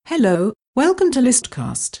Hello, welcome to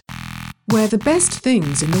Listcast, where the best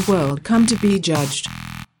things in the world come to be judged.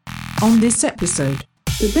 On this episode,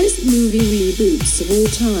 the best movie reboots of all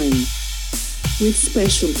time, with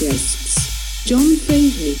special guests John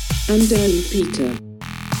Fahey and Darren Peter.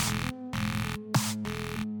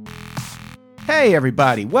 Hey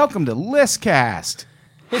everybody, welcome to Listcast.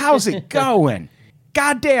 How's it going?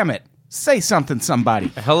 God damn it. Say something,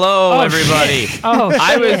 somebody. Hello, everybody. Oh,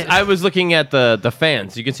 I was looking at the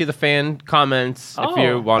fans. You can see the fan comments if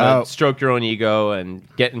you want to stroke your own ego and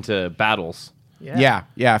get into battles. Yeah.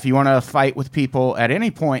 If you want to fight with people at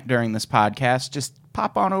any point during this podcast, just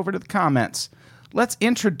pop on over to the comments. Let's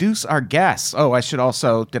introduce our guests. Oh, I should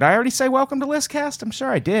also... Did I already say welcome to Listcast? I'm sure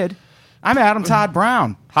I did. I'm Adam Todd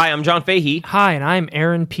Brown. Hi, I'm John Fahey. Hi, and I'm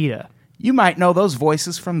Aaron Pita. You might know those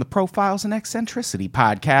voices from the Profiles in Eccentricity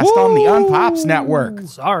podcast on the Unpops Network.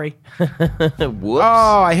 Sorry. Whoops.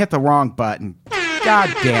 Oh, I hit the wrong button.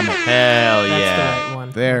 God damn it. Hell That's yeah. the right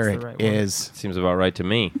one. There That's it the right one. is. Seems about right to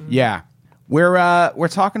me. Yeah. We're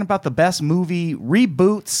talking about the best movie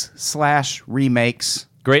reboots / remakes.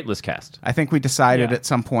 Great list cast. I think we decided Yeah. at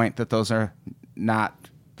some point that those are not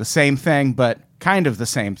the same thing, but kind of the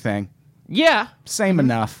same thing. Yeah. Same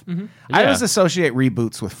enough. I Yeah. always associate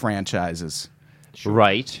reboots with franchises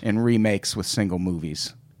Right. and remakes with single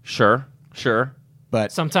movies. Sure.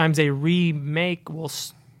 But Sometimes a remake will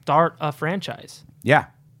start a franchise. yeah,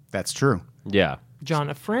 that's true. Yeah. John,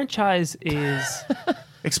 a franchise is...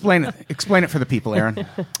 Explain it for the people, Aaron.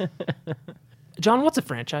 John, what's a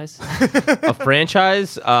franchise? A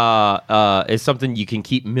franchise is something you can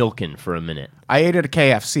keep milking for a minute. I ate at a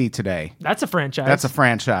KFC today. That's a franchise. That's a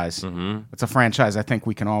franchise. Mm-hmm. It's a franchise I think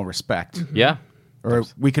we can all respect. Yeah. Or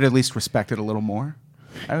we could at least respect it a little more,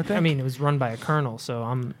 I would think. I mean, it was run by a colonel, so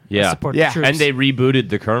I Yeah. support Yeah, the troops. And they rebooted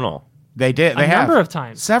the Colonel. They did. They A have. number of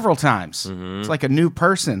times. Several times. It's like a new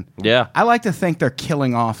person. Yeah. I like to think they're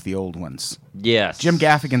killing off the old ones. Yes. Jim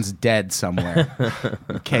Gaffigan's dead somewhere.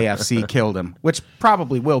 KFC killed him, which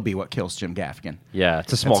probably will be what kills Jim Gaffigan. Yeah.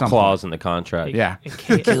 It's a small some clause in the contract. Yeah. A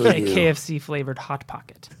KFC-flavored Hot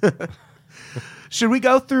Pocket. Should we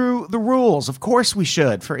go through the rules? Of course we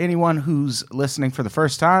should. For anyone who's listening for the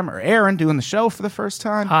first time, or Aaron doing the show for the first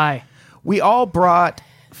time, Hi. we all brought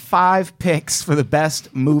 5 picks for the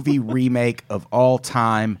best movie remake of all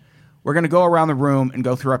time. We're going to go around the room and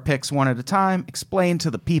go through our picks one at a time, explain to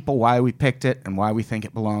the people why we picked it and why we think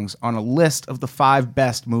it belongs on a list of the 5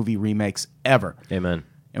 best movie remakes ever. Amen.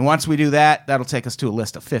 And once we do that, that'll take us to a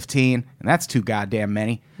list of 15, and that's too goddamn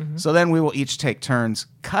many. So then we will each take turns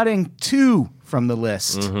cutting 2 from the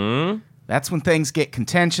list. That's when things get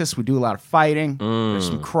contentious. We do a lot of fighting. There's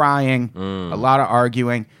some crying, a lot of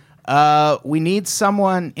arguing. We need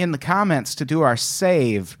someone in the comments to do our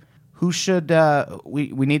save. Who should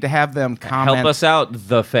we need to have them comment? Help us out,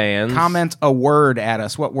 the fans. Comment a word at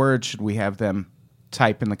us. What word should we have them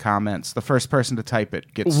type in the comments? The first person to type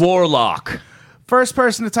it gets... Warlock. First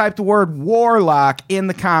person to type the word warlock in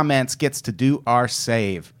the comments gets to do our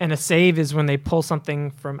save. And a save is when they pull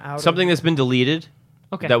something from out Something that's been deleted.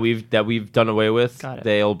 Okay. That we've done away with. Got it.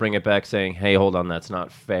 They'll bring it back saying, "Hey, hold on, that's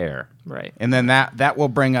not fair." Right. And then that will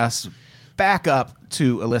bring us back up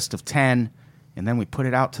to a list of 10. And then we put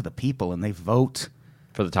it out to the people and they vote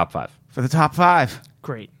For the top 5. for the top 5.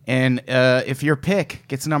 Great. And if your pick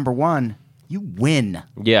gets number 1, you win.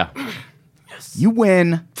 Yeah. You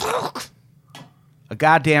win a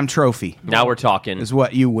goddamn trophy Now we're talking. is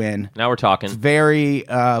what you win. Now we're talking. Very,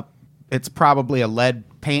 it's probably a lead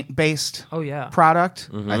paint-based Oh, yeah. product.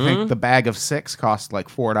 I think the bag of 6 cost like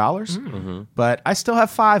 $4. But I still have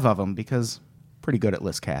 5 of them because pretty good at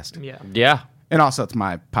Listcast. Yeah. Yeah. And also it's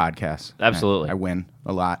my podcast. Absolutely. I win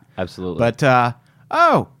a lot. Absolutely. But,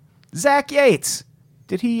 Zach Yates.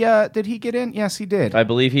 Did he get in? Yes, he did. I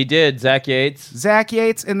believe he did. Zach Yates. Zach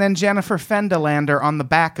Yates and then Jennifer Fendelander on the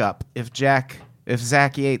backup if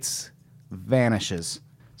Zach Yates vanishes.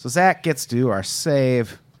 So Zach gets to do our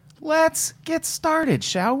save. Let's get started,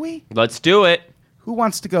 shall we? Let's do it. Who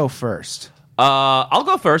wants to go first? I'll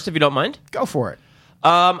go first if you don't mind. Go for it.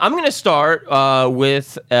 I'm going to start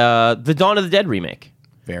with the Dawn of the Dead remake.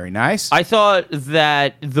 Very nice. I thought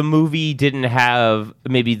that the movie didn't have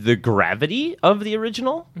maybe the gravity of the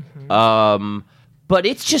original, but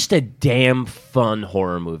it's just a damn fun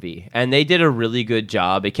horror movie, and they did a really good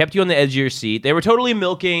job. It kept you on the edge of your seat. They were totally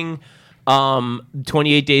milking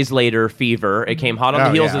 28 Days Later fever. It came hot on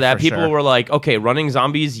the heels yeah, of that. for People sure. were like, okay, running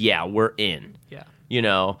zombies, yeah, we're in. Yeah. You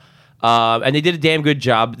know, and they did a damn good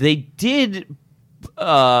job. They did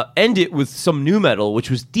end it with some new metal, which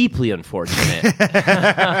was deeply unfortunate.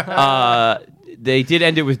 They did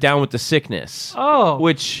end it with Down with the Sickness. Oh.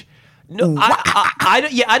 Which No, I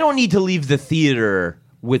don't. Yeah, I don't need to leave the theater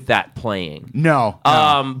with that playing. No.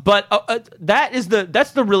 But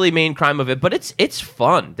that's the really main crime of it. But it's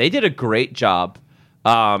fun. They did a great job.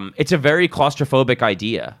 It's a very claustrophobic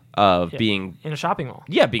idea of being in a shopping mall.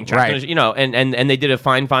 Yeah, being trapped. Right. In and they did a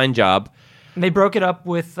fine job. And they broke it up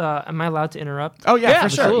with. Am I allowed to interrupt? Oh yeah, Yeah, for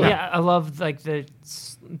sure. absolutely. Yeah, I love like the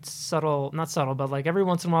not subtle, but like every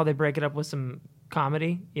once in a while they break it up with some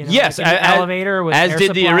comedy. You know, Yes, like in the elevator with as Air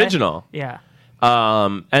did the Supply. original. Yeah,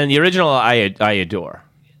 And the original I adore.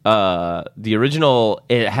 The original,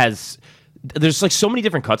 there's like so many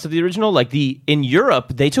different cuts of the original. Like in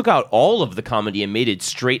Europe, they took out all of the comedy and made it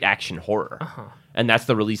straight action horror, and that's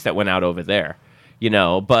the release that went out over there.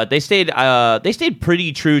 But they stayed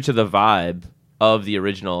pretty true to the vibe of the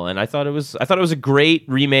original, and I thought it was a great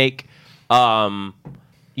remake.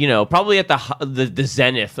 Probably at the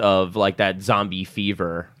zenith of like that zombie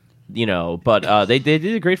fever. But they did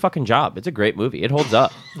a great fucking job. It's a great movie. It holds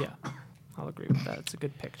up. yeah, I'll agree with that. It's a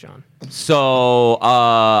good pick, John. So,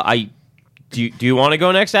 do you want to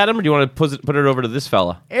go next, Adam, or do you want to put it over to this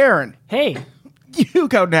fella? Aaron, Hey, you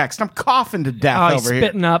go next. I'm coughing to death he's over here.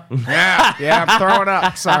 spitting up. Yeah, I'm throwing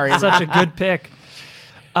up. Sorry. Such a good pick.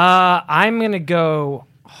 I'm gonna go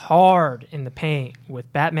hard in the paint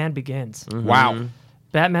with Batman Begins. Wow.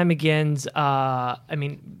 Batman Begins, I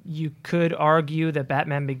mean, you could argue that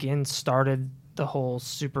Batman Begins started the whole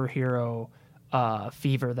superhero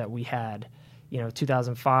fever that we had,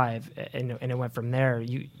 2005, and it went from there.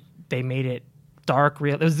 They made it dark,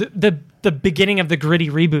 real. It was the beginning of the gritty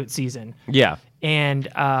reboot season. Yeah. And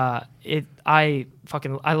I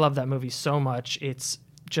love that movie so much. It's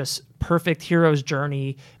just perfect hero's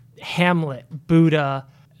journey, Hamlet, Buddha.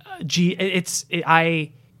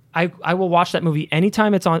 I will watch that movie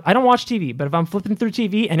anytime it's on. I don't watch TV, but if I'm flipping through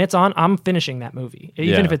TV and it's on, I'm finishing that movie.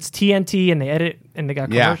 Even if it's TNT and they edit and they got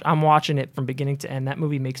commercials, I'm watching it from beginning to end. That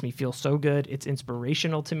movie makes me feel so good. It's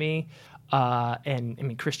inspirational to me. And I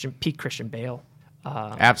mean, peak Christian Bale.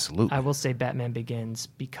 Absolutely. I will say Batman Begins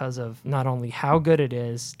because of not only how good it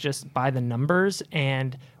is, just by the numbers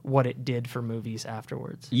and what it did for movies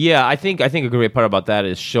afterwards. Yeah, I think a great part about that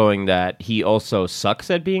is showing that he also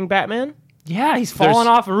sucks at being Batman. Yeah, he's falling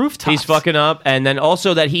off a rooftop. He's fucking up, and then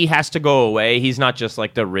also that he has to go away. He's not just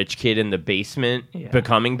like the rich kid in the basement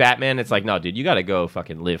becoming Batman. It's like, no, dude, you got to go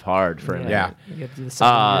fucking live hard for a minute. Yeah. You gotta do the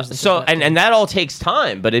 7 years So until that and that all takes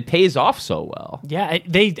time, but it pays off so well. Yeah,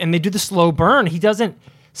 they do the slow burn. He doesn't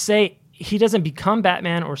become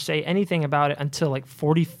Batman or say anything about it until like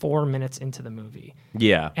 44 minutes into the movie.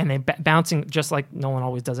 Yeah. And they bouncing, just like Nolan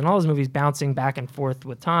always does in all his movies, bouncing back and forth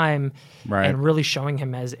with time, Right. and really showing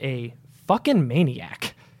him as a fucking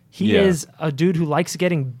maniac. He is a dude who likes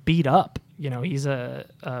getting beat up. He's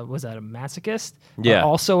was that a masochist? Yeah.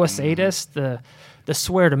 Also a sadist. The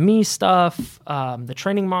swear to me stuff, the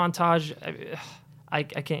training montage. I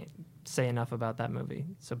can't say enough about that movie.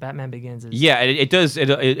 So Batman Begins is It does.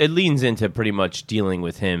 It leans into pretty much dealing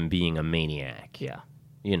with him being a maniac. yeah.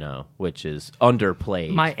 Which is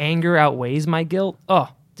underplayed. My anger outweighs my guilt. Oh,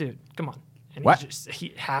 dude, come on. And What?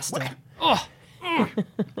 He has to.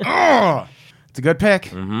 It's a good pick.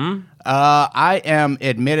 Mm-hmm. I am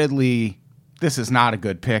admittedly, this is not a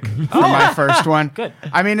good pick for my first one. Good.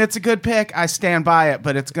 I mean, it's a good pick. I stand by it,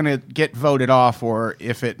 but it's going to get voted off, or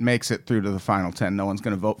if it makes it through to the final 10, no one's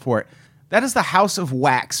going to vote for it. That is the House of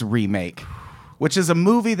Wax remake, which is a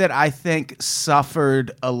movie that I think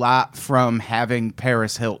suffered a lot from having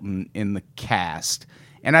Paris Hilton in the cast.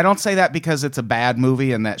 And I don't say that because it's a bad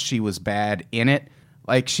movie and that she was bad in it.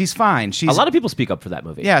 Like, she's fine. a lot of people speak up for that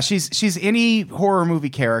movie. Yeah, she's any horror movie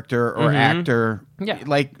character or actor. Yeah.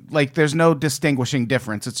 Like there's no distinguishing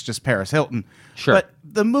difference. It's just Paris Hilton. Sure. But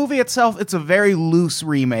the movie itself, it's a very loose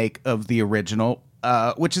remake of the original,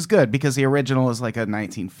 which is good because the original is like a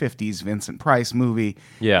 1950s Vincent Price movie.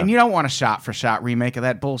 Yeah. And you don't want a shot-for-shot remake of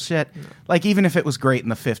that bullshit. Like, even if it was great in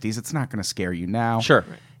the 50s, it's not going to scare you now. Sure.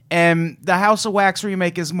 And the House of Wax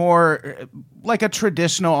remake is more like a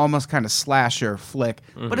traditional, almost kind of slasher flick,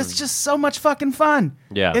 but it's just so much fucking fun.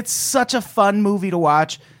 Yeah. It's such a fun movie to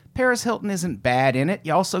watch. Paris Hilton isn't bad in it.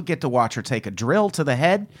 You also get to watch her take a drill to the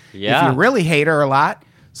head Yeah. if you really hate her a lot.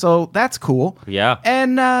 So that's cool. Yeah.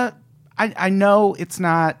 And I know it's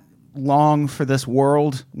not long for this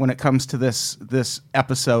world when it comes to this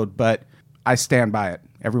episode, but I stand by it.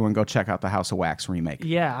 Everyone go check out the House of Wax remake.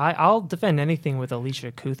 Yeah, I'll defend anything with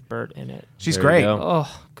Alicia Cuthbert in it. She's There you great. go.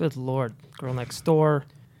 Oh, good Lord. Girl Next Door,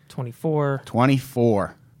 24,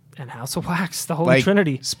 24. and House of Wax, the Holy Like,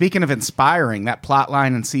 Trinity. Speaking of inspiring, that plot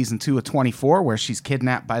line in season 2 of 24 where she's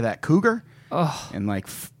kidnapped by that cougar and like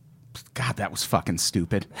God, that was fucking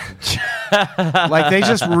stupid. Like, they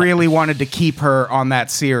just really wanted to keep her on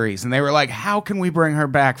that series. And they were like, how can we bring her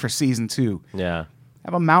back for season 2? Yeah.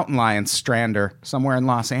 Have a mountain lion strand her somewhere in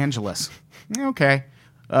Los Angeles. Okay.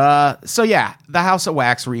 So, yeah, the House of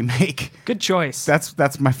Wax remake. Good choice.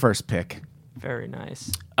 That's my first pick. Very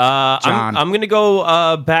nice. John. I'm going to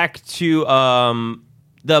go back to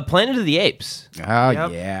the Planet of the Apes. Oh,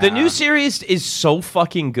 Yep. yeah. The new series is so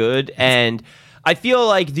fucking good, and I feel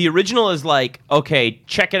like the original is like, okay,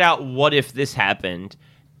 check it out, what if this happened?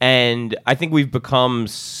 And I think we've become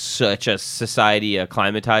such a society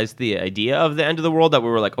acclimatized the idea of the end of the world that we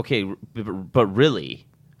were like, okay, but really,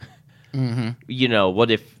 you know, what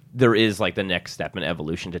if there is like the next step in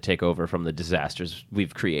evolution to take over from the disasters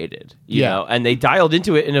we've created? You know? And they dialed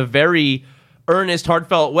into it in a very earnest,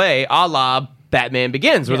 heartfelt way, a la Batman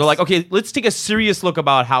Begins, where they're like, okay, let's take a serious look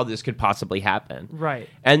about how this could possibly happen. Right.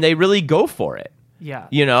 And they really go for it. Yeah.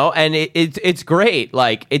 You know, and it's great.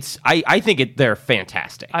 Like, I think they're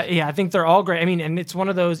fantastic. I think they're all great. I mean, and it's one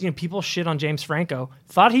of those, people shit on James Franco.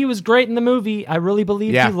 Thought he was great in the movie. I really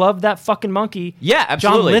believe he loved that fucking monkey. Yeah,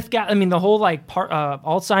 absolutely. John Lithgow, I mean, the whole, like,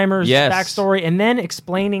 Alzheimer's backstory, and then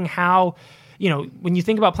explaining how, when you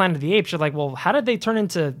think about Planet of the Apes, you're like, well, how did they turn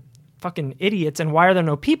into fucking idiots, and why are there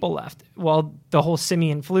no people left? Well, the whole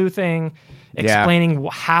simian flu thing, explaining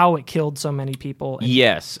how it killed so many people.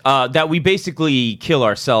 Yes, that we basically kill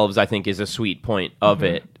ourselves, I think, is a sweet point of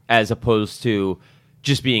it, as opposed to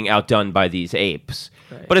just being outdone by these apes.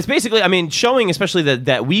 Right. But it's basically, I mean, showing especially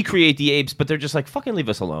that we create the apes, but they're just like, fucking leave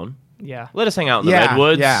us alone. Yeah. Let us hang out in the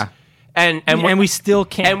redwoods. Yeah. And we still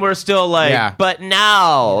can't. And we're still like, but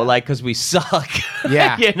now, like, because we suck.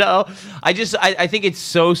 Yeah. I think it's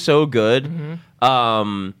so good.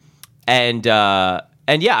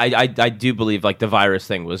 And yeah, I do believe, like, the virus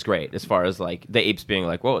thing was great, as far as, like, the apes being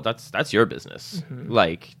like, whoa, that's your business.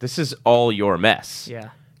 Like, this is all your mess. Yeah.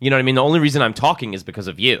 You know what I mean? The only reason I'm talking is because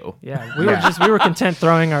of you. Yeah, we were content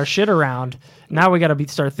throwing our shit around. Now we got to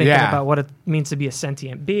start thinking about what it means to be a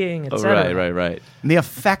sentient being, etc. Right. And the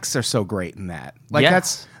effects are so great in that. Like,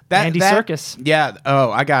 Yes. Andy Serkis. Yeah. Oh,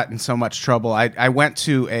 I got in so much trouble. I went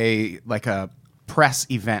to a press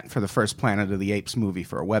event for the first Planet of the Apes movie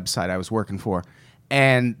for a website I was working for.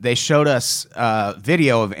 And they showed us a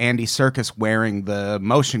video of Andy Serkis wearing the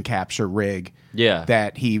motion capture rig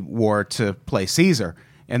that he wore to play Caesar.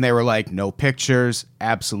 And they were like, no pictures,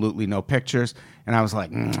 absolutely no pictures. And I was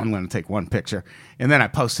like, I'm going to take one picture. And then I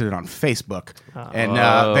posted it on Facebook. And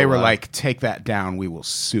they were like, take that down. We will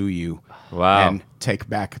sue you. Wow. And take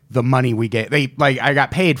back the money we gave. I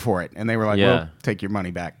got paid for it. And they were like, well, take your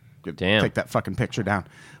money back. Damn. Take that fucking picture down.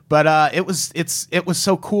 But it was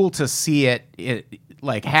so cool to see it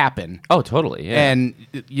like happen. Oh, totally. Yeah. And,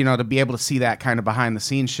 to be able to see that kind of behind the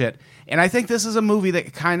scenes shit. And I think this is a movie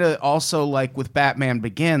that kind of also, like with Batman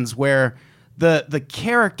Begins, where the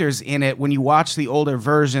characters in it, when you watch the older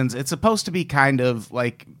versions, it's supposed to be kind of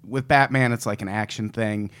like, with Batman, it's like an action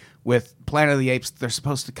thing. With Planet of the Apes, they're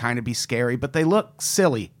supposed to kind of be scary, but they look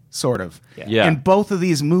silly, sort of. Yeah. And both of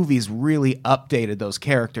these movies really updated those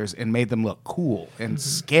characters and made them look cool and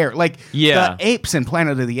scary. Like, the apes in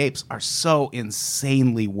Planet of the Apes are so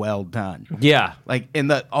insanely well done. Yeah. Like, in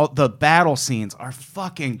the battle scenes are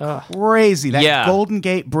fucking crazy. That Golden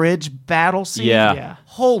Gate Bridge battle scene. Yeah.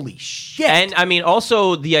 Holy shit. And I mean,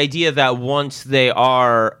 also the idea that once they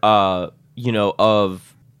are,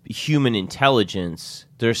 of human intelligence,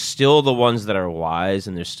 they're still the ones that are wise,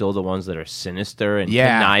 and they're still the ones that are sinister and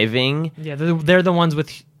conniving. Yeah, they're the ones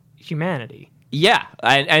with humanity. Yeah,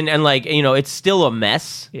 and like, it's still a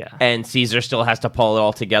mess. Yeah. And Caesar still has to pull it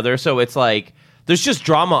all together. So it's like, there's just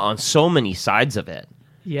drama on so many sides of it.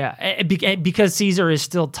 Yeah, because Caesar is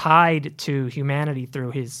still tied to humanity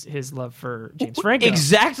through his love for James Franco.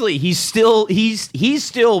 Exactly. He's still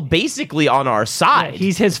basically on our side. Yeah,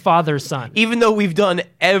 he's his father's son. Even though we've done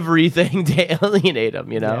everything to alienate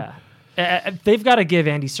him, Yeah. They've got to give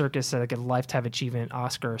Andy Serkis like a Lifetime Achievement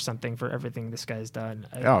Oscar or something for everything this guy's done.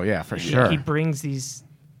 Oh, yeah, for sure. He brings these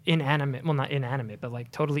not inanimate, but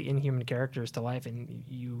like totally inhuman characters to life, and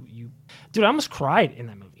you dude, I almost cried in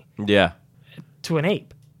that movie. Yeah. To an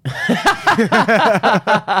ape.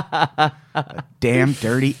 Damn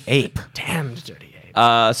dirty ape. Damn dirty ape.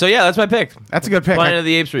 So yeah, that's my pick. That's a good pick. Planet of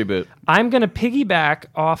the Apes reboot. I'm gonna piggyback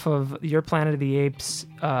off of your Planet of the Apes.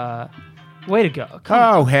 Way to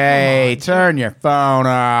go! Hey, turn your phone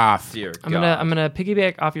off. Dear I'm God. gonna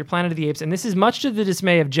piggyback off your Planet of the Apes, and this is much to the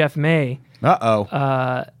dismay of Jeff May.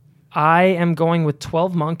 I am going with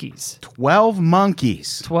 12 Monkeys. 12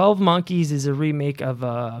 Monkeys. 12 Monkeys is a remake of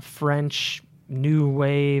a French new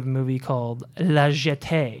wave movie called La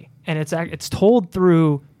Jetée. and it's told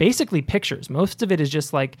through basically pictures. Most of it is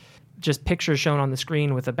just pictures shown on the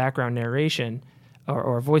screen with a background narration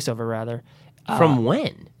or a voiceover rather. From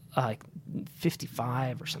when? Like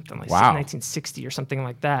 55 or something like Wow. 1960 or something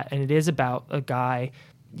like that, and it is about a guy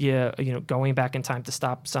going back in time to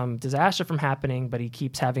stop some disaster from happening, but he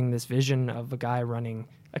keeps having this vision of a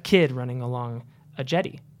kid running along a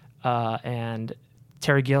jetty, and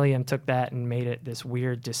Terry Gilliam took that and made it this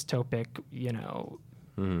weird dystopic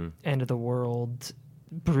end of the world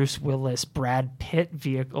Bruce Willis Brad Pitt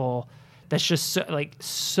vehicle that's just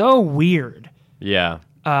so weird Yeah.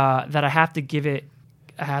 that I have to give it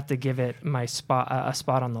my a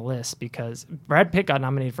spot on the list, because Brad Pitt got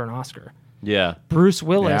nominated for an Oscar. Yeah. Bruce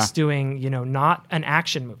Willis Yeah. doing, not an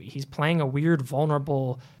action movie. He's playing a weird,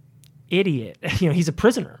 vulnerable idiot. He's a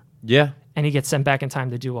prisoner, Yeah. and he gets sent back in time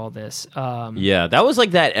to do all this. Yeah, that was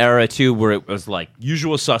like that era too, where it was like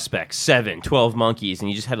Usual Suspects, 7, 12 Monkeys, and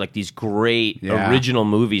you just had like these great Yeah. original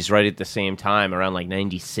movies right at the same time, around like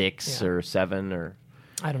 96 Yeah. or 7 or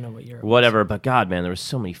I don't know what year. it was. whatever. But God, man, there was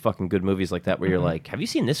so many fucking good movies like that where you're like, have you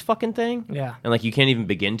seen this fucking thing? Yeah. And like you can't even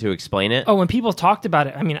begin to explain it. Oh, when people talked about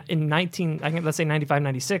it, I mean, let's say 95,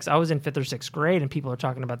 96, I was in 5th or 6th grade, and people are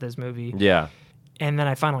talking about this movie. Yeah. And then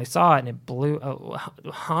I finally saw it, and it blew.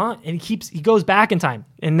 Huh? And he goes back in time,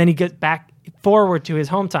 and then he gets back forward to his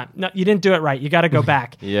home time. No, you didn't do it right. You got to go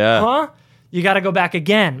back. Yeah. Huh? You got to go back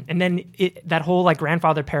again, and then that whole like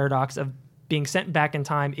grandfather paradox of being sent back in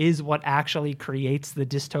time is what actually creates the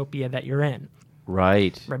dystopia that you're in.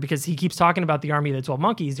 Right. Right, because he keeps talking about the Army of the 12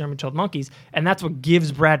 Monkeys, and that's what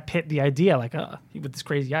gives Brad Pitt the idea, like, with this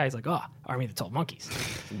crazy guy, he's like, Army of the 12 Monkeys.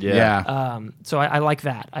 Yeah. So I like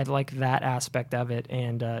that. I like that aspect of it,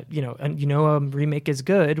 and a remake is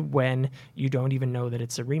good when you don't even know that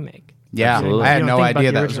it's a remake. Yeah, Absolutely. I had You don't no think about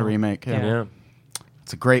idea the that was a original. remake. Yeah. Yeah.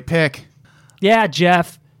 It's a great pick. Yeah,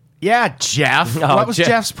 Jeff, Yeah, Jeff. Oh, what was Jeff.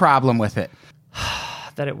 Jeff's problem with it?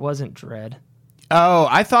 that it wasn't Dread. Oh,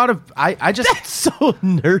 I thought of I just So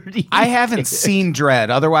nerdy. I haven't seen Dread.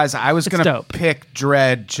 Otherwise, I was gonna dope. pick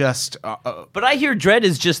Dread just But I hear Dread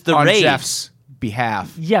is just the on raid. Jeff's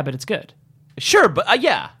behalf. Yeah, but it's good. Sure, but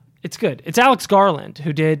yeah. It's good. It's Alex Garland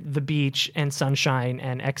who did The Beach and Sunshine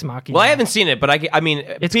and Ex Machina. Well, I haven't seen it, but I mean,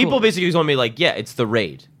 It's people cool. basically told me like, yeah, it's the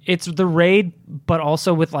raid. It's the raid, but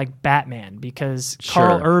also with like Batman, because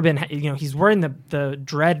Carl Sure. Urban, he's wearing the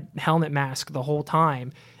Dread helmet mask the whole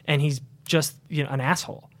time, and he's just an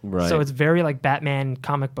asshole. Right. So it's very like Batman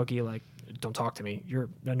comic booky, like, don't talk to me, you're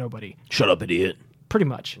a nobody. Shut up, idiot. Pretty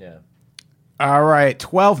much. Yeah. All right,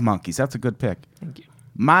 12 Monkeys. That's a good pick. Thank you.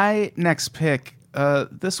 My next pick,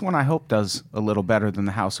 this one I hope does a little better than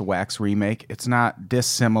the House of Wax remake. It's not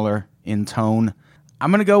dissimilar in tone. I'm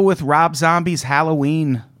going to go with Rob Zombie's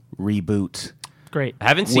Halloween reboot. Great. I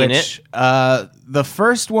haven't seen Which, it. the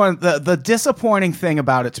first one, the disappointing thing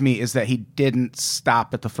about it to me is that he didn't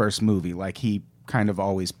stop at the first movie like he kind of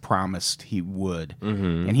always promised he would.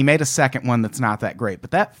 Mm-hmm. And he made a second one that's not that great.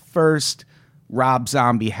 But that first Rob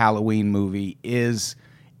Zombie Halloween movie is,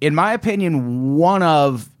 in my opinion, one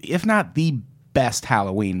of, if not the best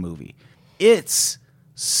Halloween movie. It's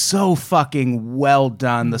so fucking well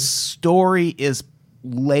done. The story is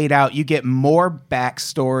laid out. You get more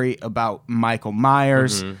backstory about Michael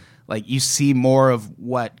Myers. Like, you see more of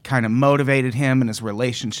what kind of motivated him and his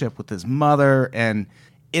relationship with his mother. And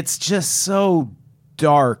it's just so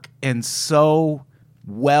dark and so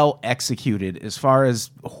well executed as far as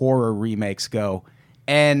horror remakes go.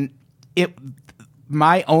 And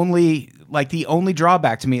the only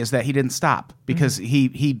drawback to me is that he didn't stop, because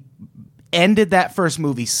he ended that first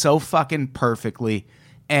movie so fucking perfectly.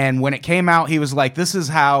 And when it came out, he was like, this is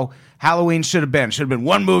how Halloween should have been. Should have been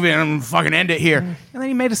one movie and I'm gonna fucking end it here. And then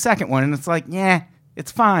he made a second one, and it's like, yeah,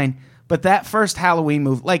 it's fine. But that first Halloween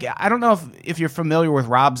movie, like, I don't know if you're familiar with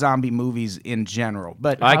Rob Zombie movies in general,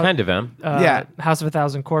 but I kind of am. yeah, House of a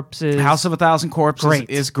Thousand Corpses. House of a Thousand Corpses Great.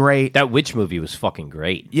 is great. That witch movie was fucking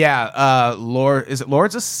great. Yeah, is it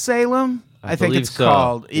Lords of Salem? I think believe it's so.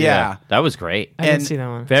 called. Yeah. That was great. I didn't and- see that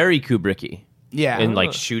one. Very Kubricky. Yeah. And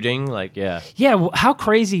like shooting, like, yeah. Yeah, well, how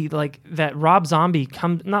crazy like that Rob Zombie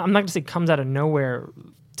I'm not going to say comes out of nowhere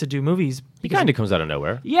to do movies. He kind of comes out of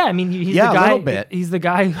nowhere. Yeah, I mean, he's Yeah, the a guy. little bit. He's the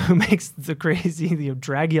guy who makes the crazy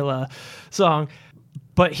Dragula song,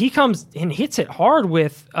 but he comes and hits it hard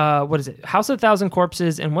with what is it? House of a Thousand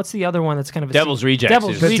Corpses, and what's the other one that's kind of a Devil's Rejects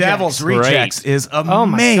Devil's is- The Rejects. Devil's Great. Rejects is amazing. Oh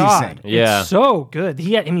my god! Yeah. It's so good.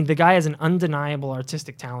 The guy has an undeniable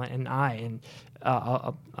artistic talent and eye, and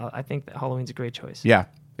I think that Halloween's a great choice. Yeah.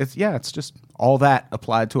 It's just all that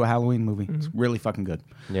applied to a Halloween movie. It's really fucking good.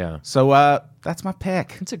 Yeah. So that's my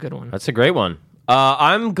pick. It's a good one. That's a great one.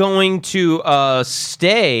 I'm going to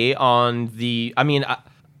stay on the. I mean,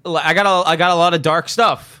 I got a lot of dark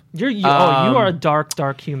stuff. You are a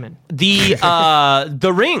dark human.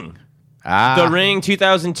 The Ring. The Ring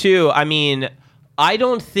 2002. I mean, I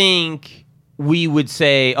don't think we would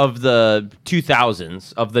say of the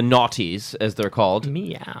 2000s, of the naughties as they're called.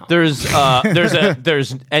 Meow. There's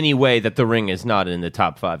any way that The Ring is not in the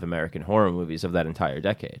top 5 American horror movies of that entire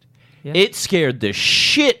decade. Yeah. It scared the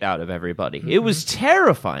shit out of everybody. It was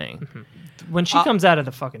terrifying. When she comes out of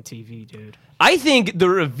the fucking TV, dude. I think the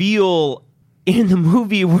reveal in the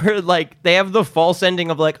movie where like they have the false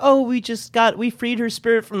ending of like, oh, we freed her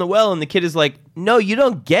spirit from the well, and the kid is like, no, you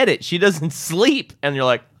don't get it. She doesn't sleep, and you're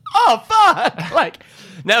like, oh fuck, like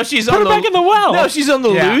now she's Put her back in the well. Now she's on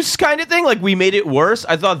the Yeah. loose kind of thing. Like we made it worse.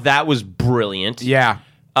 I thought that was brilliant. Yeah.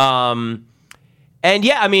 And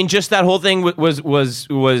yeah, I mean, just that whole thing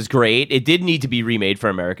was great. It did need to be remade for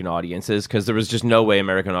American audiences because there was just no way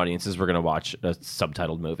American audiences were going to watch a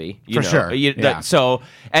subtitled movie. For sure. Yeah.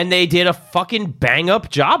 And they did a fucking bang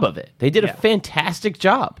up job of it. They did a fantastic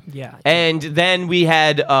job. Yeah. And then we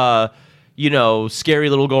had, scary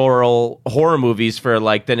little girl horror movies for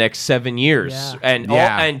like the next 7 years,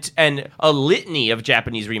 Yeah. and a litany of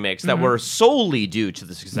Japanese remakes that were solely due to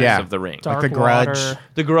the success of The Ring. Dark The Grudge. Water.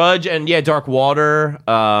 The Grudge and Dark Water.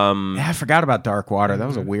 Yeah, I forgot about Dark Water. That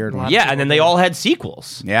was a weird one. Yeah, and then they all had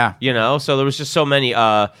sequels. Yeah. So there was just so many.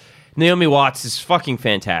 Naomi Watts is fucking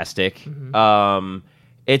fantastic. It's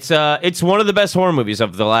one of the best horror movies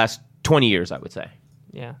of the last 20 years, I would say.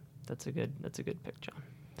 Yeah, that's a good pick, John.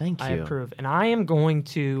 Thank you. I approve. And I am going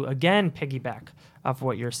to, again, piggyback off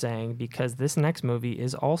what you're saying because this next movie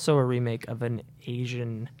is also a remake of an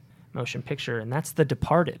Asian motion picture, and that's The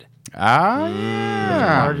Departed. Ah. The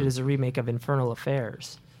Departed is a remake of Infernal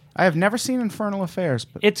Affairs. I have never seen Infernal Affairs,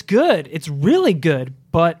 but It's good. It's really good,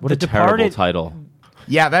 but What The a terrible Departed... title.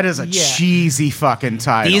 yeah, that is a cheesy fucking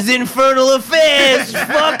title. These infernal affairs,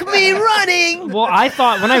 fuck me running. Well, I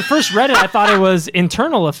thought when I first read it, I thought it was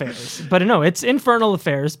Internal Affairs, but no, it's Infernal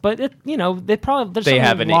Affairs. But they probably there's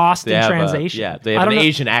something lost in translation. They have an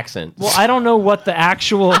Asian accent. Well, I don't know what the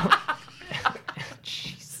actual.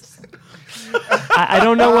 Jesus. I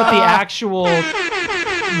don't know what the actual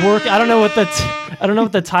work. I don't know what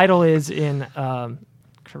the title is in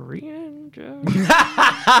Korean. Yeah,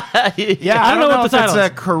 I don't know what the if title it's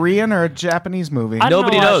is. a Korean or a Japanese movie. I don't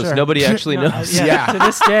Nobody know. knows. Sure. Nobody actually knows. Yeah. To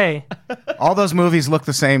this day, All those movies look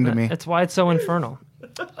the same to me. that's why it's so infernal.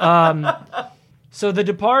 So The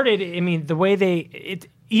Departed, I mean, the way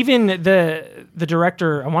even the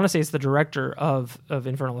director, I want to say it's the director of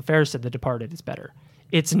Infernal Affairs said The Departed is better.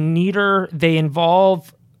 It's neater. They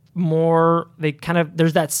involve more.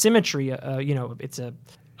 There's that symmetry. It's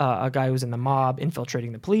a guy who's in the mob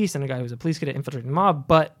infiltrating the police, and a guy who's a police cadet infiltrating the mob.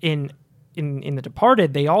 But in The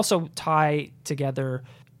Departed, they also tie together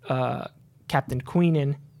Captain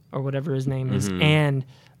Queenan or whatever his name is, and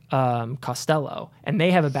Costello, and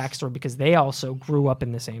they have a backstory because they also grew up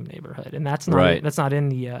in the same neighborhood, and that's not in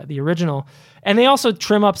the original. And they also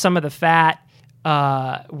trim up some of the fat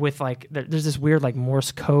with like there's this weird like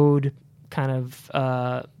Morse code kind of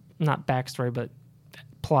not backstory, but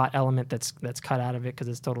plot element that's cut out of it because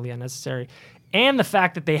it's totally unnecessary. And the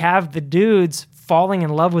fact that they have the dudes falling in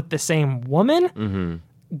love with the same woman.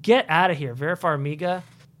 Get out of here. Vera Farmiga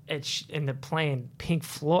and they're playing Pink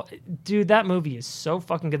Floyd. Dude, that movie is so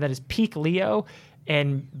fucking good. That is peak Leo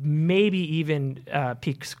and maybe even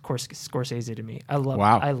peak Scorsese to me. I love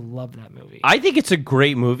that movie. I think it's a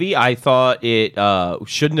great movie. I thought it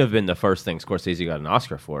shouldn't have been the first thing Scorsese got an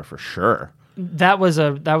Oscar for sure. That was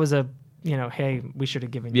a hey, we should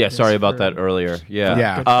have given you this sorry about for that earlier.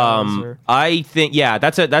 Yeah. Goodfellas or- I think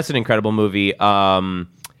that's an incredible movie.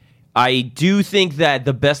 I do think that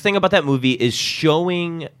the best thing about that movie is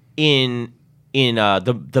showing in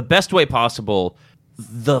the best way possible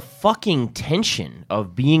the fucking tension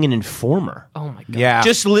of being an informer. Oh my god. Yeah.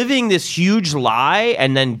 Just living this huge lie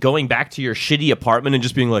and then going back to your shitty apartment and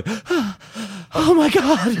just being like, oh my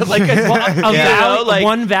god, like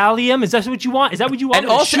one Valium. Is that what you want? Is that what you want? And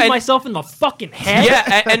Me to also- shoot and- myself in the fucking head.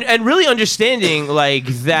 yeah, and really understanding like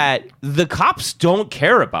that the cops don't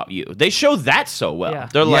care about you. They show that so well. Yeah.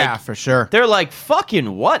 They're Yeah, like, for sure. they're like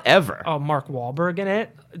fucking whatever. Oh, Mark Wahlberg in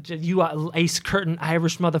it. You Ace Curtain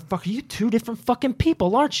Irish motherfucker. You two different fucking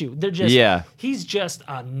people, aren't you? They're just. Yeah. He's just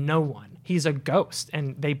a no one. He's a ghost,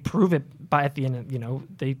 and they prove it by at the end.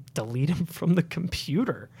 They delete him from the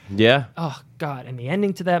computer. Yeah. Oh God! And the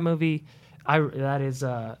ending to that movie,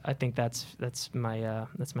 I think that's my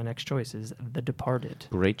next choice is The Departed.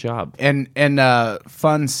 Great job. And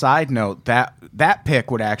fun side note, that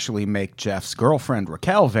pick would actually make Jeff's girlfriend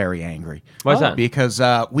Raquel very angry. Why is that? Because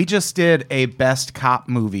we just did a best cop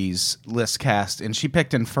movies list cast, and she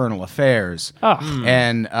picked Infernal Affairs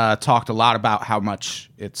and talked a lot about how much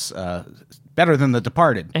it's better than The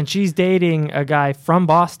Departed. And she's dating a guy from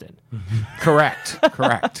Boston. Correct.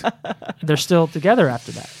 They're still together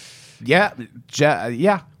after that. Yeah,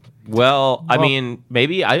 yeah. Well, I mean,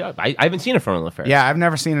 maybe I haven't seen Infernal Affairs. Yeah, I've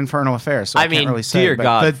never seen Infernal Affairs, so I can't really say. dear but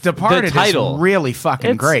God, The Departed the title, is really fucking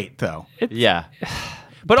it's- great, though. Yeah.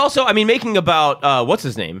 But also, I mean, making about, what's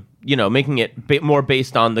his name? Making it more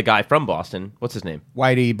based on the guy from Boston. What's his name?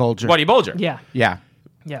 Whitey Bulger. Whitey Bulger. Yeah. Yeah.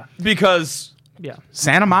 Because, Yeah.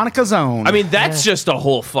 Santa Monica's own. I mean, that's just a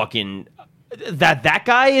whole fucking... That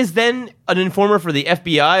guy is then an informer for the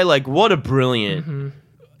FBI? Like, what a brilliant...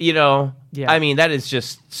 Yeah. Yeah. I mean, that is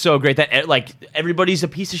just so great that, like, everybody's a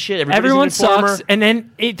piece of shit. Everyone an informer. sucks, and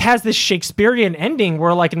then it has this Shakespearean ending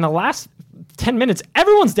where, like, in the last 10 minutes,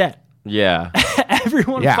 everyone's dead. Yeah.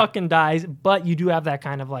 Everyone Yeah. fucking dies, but you do have that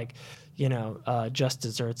kind of, like, just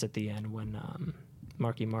desserts at the end when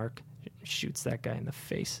Marky Mark shoots that guy in the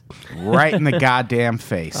face. right in the goddamn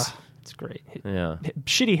face. It's great. Yeah.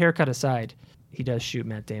 Shitty haircut aside, he does shoot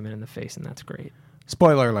Matt Damon in the face, and that's great.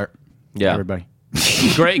 Spoiler alert. Yeah. Everybody.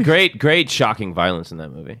 great shocking violence in that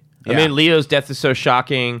movie. I Yeah. mean, Leo's death is so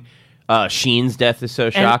shocking. Sheen's death is so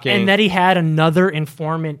shocking. And that he had another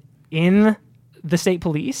informant in the state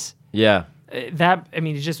police. Yeah. The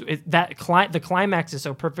climax is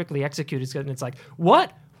so perfectly executed, and it's like,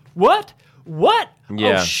 what?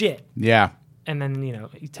 Yeah. Oh shit! Yeah. And then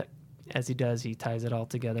as he does, he ties it all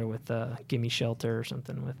together with "Gimme Shelter" or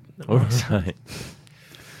something with. Right.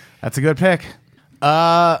 That's a good pick.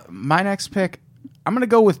 My next pick, I'm going to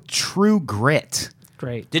go with True Grit,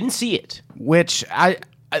 Great. Didn't see it. which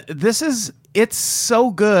it's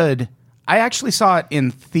so good. I actually saw it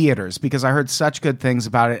in theaters because I heard such good things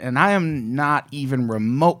about it, and I am not even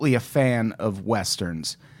remotely a fan of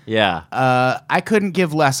Westerns. Yeah. I couldn't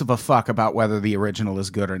give less of a fuck about whether the original is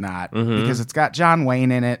good or not because it's got John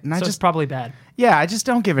Wayne in it, and So it's probably bad. I just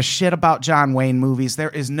don't give a shit about John Wayne movies. There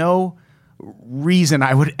is no reason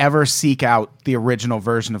I would ever seek out the original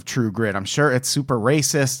version of True Grit. I'm sure it's super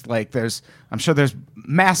racist. Like I'm sure there's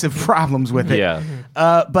massive problems with it. Yeah.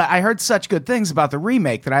 But I heard such good things about the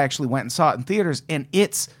remake that I actually went and saw it in theaters, and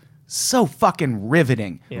it's so fucking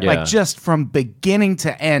riveting. Yeah. Like just from beginning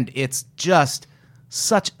to end, it's just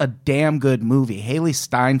such a damn good movie. Haley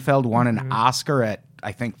Steinfeld won an Oscar at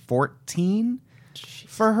I think 14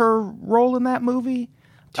 for her role in that movie.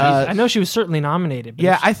 I know she was certainly nominated. But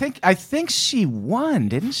Yeah, I think she won,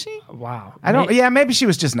 didn't she? wow. I don't. Yeah, maybe she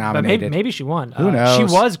was just But nominated. maybe she won. Who knows? She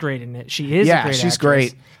was great in it. She is. Yeah, a great she's actress.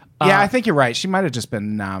 great. Yeah, I think you're right. She might have just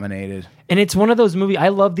been nominated. And it's one of those movies. I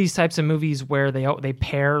love these types of movies where they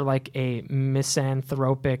pair like a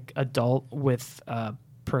misanthropic adult with a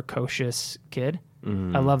precocious kid.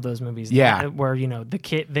 I love those movies. Yeah. Where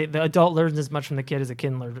the adult learns as much from the kid as the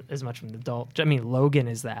kid learns as much from the adult. I mean, Logan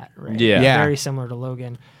is that, right? Yeah. Yeah. Very similar to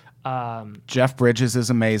Logan. Jeff Bridges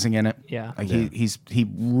is amazing in it. Yeah. Like he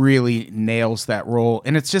really nails that role,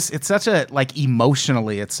 and it's such a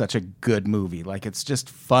emotionally it's such a good movie. Like it's just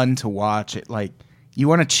fun to watch. It like you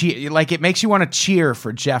want to cheer. Like it makes you want to cheer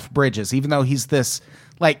for Jeff Bridges, even though he's this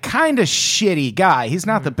like kind of shitty guy. He's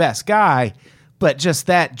not the best guy, but just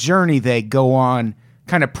that journey they go on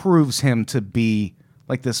kind of proves him to be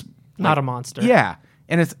like this. Not a monster. Yeah.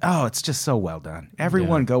 And it's just so well done.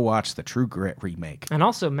 Everyone go watch the True Grit remake. And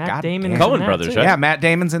also Matt God Damon. damn. is in Coen that, Brothers, too. right? Yeah, Matt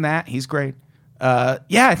Damon's in that. He's great. I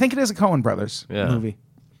think it is a Coen Brothers movie.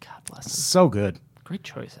 God bless him. So good. Great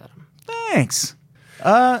choice, Adam. Thanks.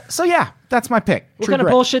 So yeah, that's my pick. What True kind of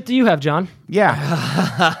Grit. bullshit do you have, John?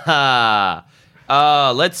 Yeah.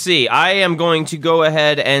 Let's see. I am going to go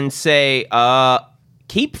ahead and say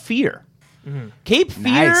Cape Fear. Cape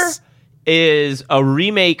Fear Nice. is a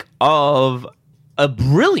remake of a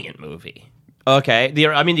brilliant movie. Okay. The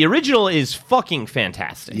original is fucking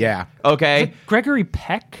fantastic. Yeah. Okay. Gregory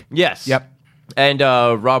Peck? Yes. Yep. And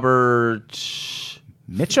Robert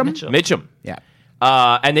Mitchum? Mitchum. Yeah.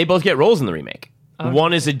 And they both get roles in the remake.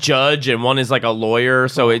 One is a judge and one is like a lawyer.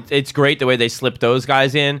 So it's great the way they slip those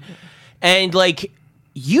guys in. And like,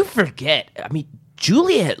 you forget,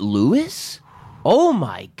 Juliette Lewis? Oh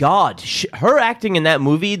my God. Her acting in that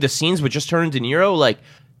movie, the scenes with just her and De Niro, like,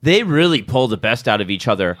 they really pull the best out of each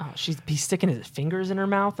other. Oh, he's sticking his fingers in her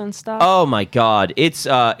mouth and stuff. Oh my God. It's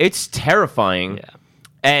terrifying. Yeah.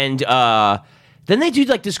 And Then they do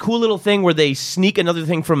like this cool little thing where they sneak another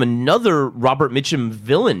thing from another Robert Mitchum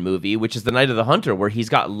villain movie, which is The Night of the Hunter, where he's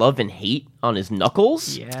got love and hate on his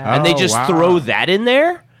knuckles. Yeah. And they Oh, just wow. throw that in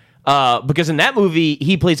there. Because in that movie,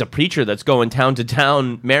 he plays a preacher that's going town to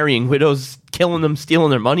town, marrying widows, killing them, stealing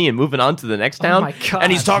their money, and moving on to the next town. my God.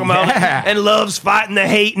 And he's talking about, Yeah. and love's fighting the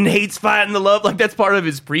hate, and hate's fighting the love. Like, that's part of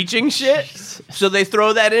his preaching shit. So they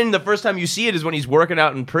throw that in. The first time you see it is when he's working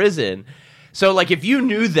out in prison. So, like, if you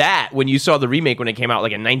knew that when you saw the remake when it came out,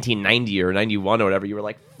 like, in 1990 or 91 or whatever, you were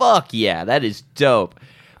like, fuck yeah, that is dope.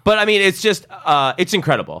 But, I mean, it's just, it's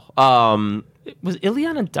incredible. Was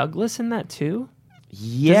Ileana Douglas in that too?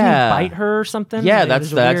 Yeah. Doesn't he bite her or something? Yeah,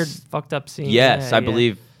 There's that's- a weird fucked up scene. Yes, Yeah, I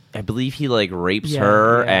yeah. believe he like rapes Yeah,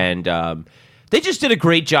 her, yeah. and they just did a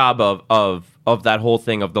great job of that whole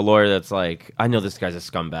thing of the lawyer that's like, I know this guy's a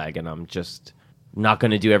scumbag, and I'm just not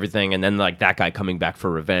going to do everything, and then like that guy coming back for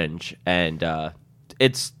revenge, and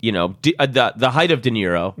it's the height of De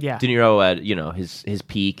Niro, Yeah. De Niro at his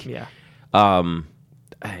peak, Yeah.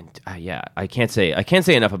 and I can't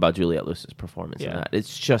say enough about Juliette Lewis's performance in Yeah. that.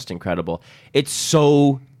 It's just incredible. It's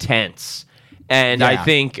so tense, and I Yeah.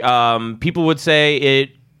 think people would say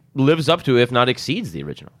it lives up to, if not exceeds, the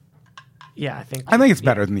original. Yeah, I think it's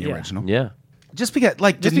better than the Yeah. original. Yeah, Just because,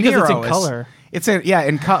 like, Just De because it's in Niro is- color. It's in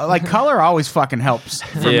like color always fucking helps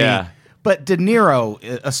for Yeah. me. But De Niro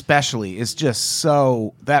especially is just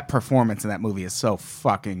so, that performance in that movie is so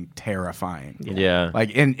fucking terrifying. yeah.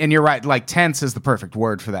 Like, and you're right, like tense is the perfect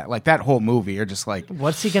word for that. Like that whole movie, you're just like,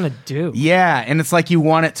 what's he gonna do? yeah, and it's like you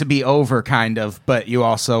want it to be over, kind of, but you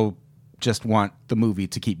also just want the movie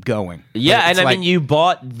to keep going. Yeah, But and it's I like- mean, you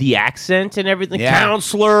bought the accent and everything. Yeah.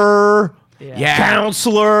 Counselor, Yeah.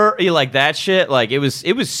 counselor, you like that shit. Like it was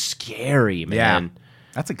scary, man.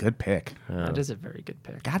 That's a good pick. That is a very good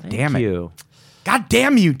pick. God Thank damn it. you. God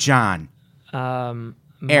damn you, John. Um,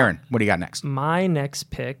 Aaron, what do you got next? my next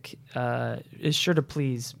pick is sure to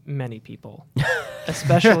please many people,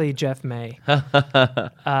 especially Jeff May.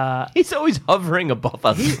 He's always hovering above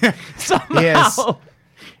us somehow. Yes.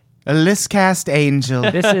 A list-cast angel.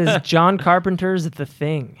 This is John Carpenter's The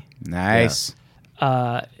Thing. Nice.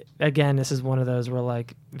 Again, this is one of those where,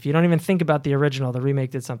 like, if you don't even think about the original, the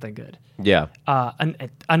remake did something good. Yeah.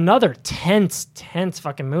 Another tense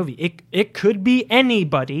fucking movie. It could be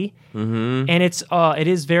anybody, and it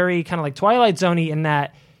is very kind of like Twilight Zone-y in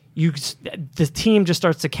that the team just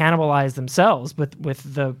starts to cannibalize themselves with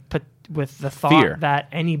the thought Fear. that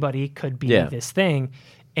anybody could be Yeah. this thing,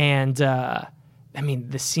 and I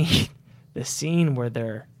mean the scene where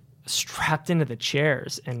they're strapped into the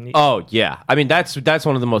chairs and Oh yeah. I mean, that's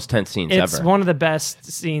one of the most tense scenes it's ever. one of the best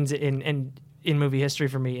scenes in movie history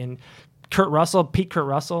for me. And Pete Kurt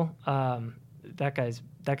Russell, that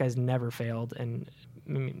guy's never failed, and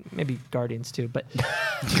I mean, maybe Guardians too. But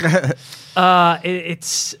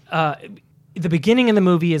it's the beginning of the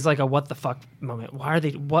movie is like a what the fuck moment. Why are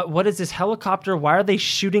they? What is this helicopter? Why are they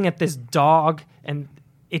shooting at this dog? And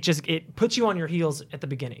it puts you on your heels at the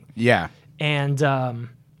beginning. Yeah. And then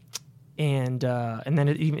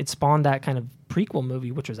it spawned that kind of prequel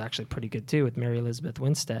movie, which was actually pretty good too, with Mary Elizabeth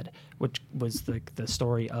Winstead, which was the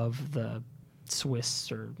story of the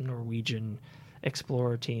Swiss or Norwegian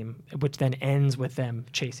explorer team, which then ends with them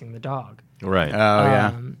chasing the dog. Right.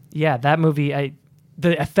 Yeah, that movie,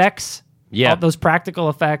 the effects, Yeah. all those practical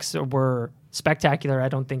effects were spectacular. I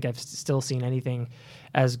don't think I've still seen anything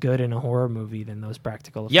as good in a horror movie than those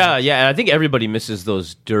practical effects. Yeah. And I think everybody misses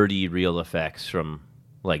those dirty real effects from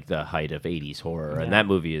like the height of 80s horror, and that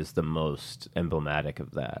movie is the most emblematic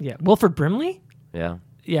of that. Yeah, Wilford Brimley. Yeah.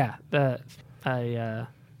 Yeah, I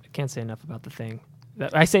can't say enough about The Thing.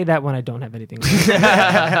 I say that when I don't have anything.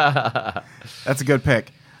 That's a good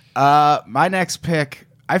pick. My next pick,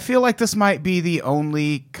 I feel like this might be the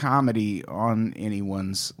only comedy on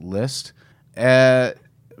anyone's list.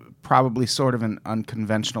 Probably sort of an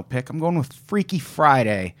unconventional pick. I'm going with Freaky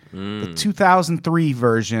Friday, the 2003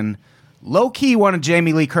 version. Low-key one of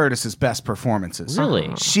Jamie Lee Curtis's best performances.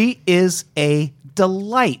 Really? She is a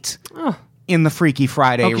delight in the Freaky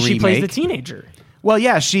Friday remake. She plays the teenager, Well,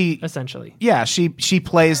 yeah, she essentially. she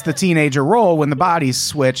plays the teenager role when the bodies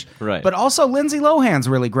switch. Right. But also Lindsay Lohan's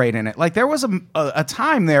really great in it. Like there was a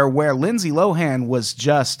time there where Lindsay Lohan was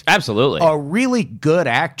just Absolutely. a really good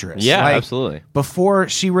actress. Yeah, Like, absolutely. Before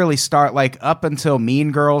she really like up until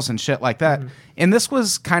Mean Girls and shit like that. And this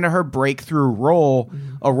was kind of her breakthrough role,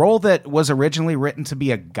 a role that was originally written to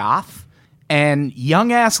be a goth. And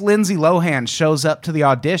young ass Lindsay Lohan shows up to the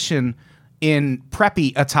audition in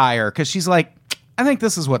preppy attire because she's like, I think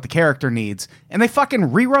this is what the character needs. And they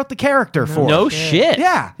fucking rewrote the character for No her. shit.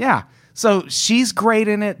 Yeah, yeah. So she's great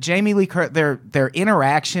in it. Jamie Lee Curtis, their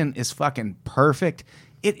interaction is fucking perfect.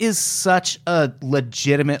 It is such a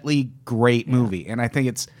legitimately great movie, and I think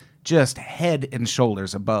it's just head and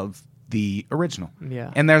shoulders above the original.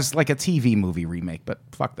 Yeah. And there's like a TV movie remake, but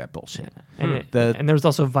fuck that bullshit. And, and there's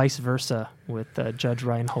also Vice Versa with Judge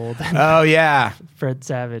Reinhold and Oh yeah. Fred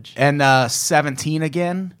Savage. And 17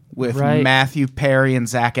 again with Right. Matthew Perry and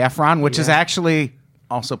Zac Efron, which is Yeah. actually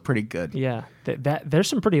also pretty good. Yeah, that there's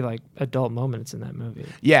some pretty like adult moments in that movie.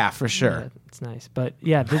 Yeah, for sure. Yeah, it's nice, but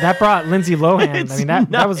yeah, that brought Lindsay Lohan. I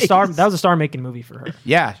mean, that was a star. That was a star-making movie for her.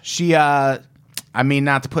 Yeah, she. I mean,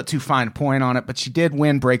 not to put too fine a point on it, but she did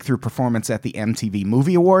win Breakthrough Performance at the MTV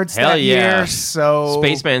Movie Awards Hell that yeah. year. So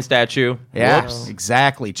Spaceman statue. Yeah, Whoops.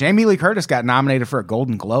 exactly. Jamie Lee Curtis got nominated for a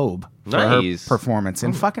Golden Globe for Nice. her performance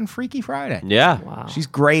in fucking Freaky Friday. Yeah. Wow, She's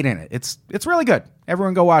great in it. It's really good.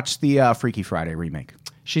 Everyone go watch the Freaky Friday remake.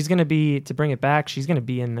 she's gonna be, to bring it back, she's gonna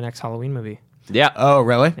be in the next Halloween movie. Yeah. Oh,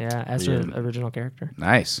 really? Yeah, as her original character.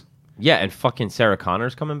 Nice. Yeah, and fucking Sarah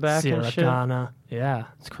Connor's coming back Sierra and shit. Connor. Yeah,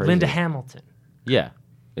 it's crazy. Linda Hamilton. Yeah.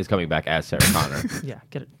 Is coming back as Sarah Connor. Yeah,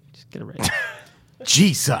 just get it right.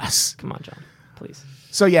 Jesus. Come on, John, please.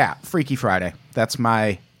 So yeah, Freaky Friday. That's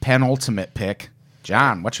my penultimate pick.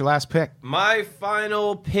 John, what's your last pick? My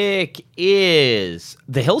final pick is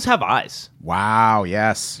The Hills Have Eyes. Wow,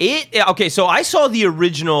 yes. Okay, so I saw the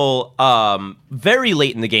original very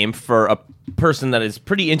late in the game for a person that is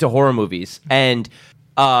pretty into horror movies, and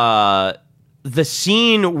the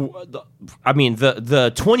scene, I mean,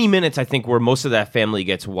 the 20 minutes I think where most of that family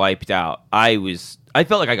gets wiped out, I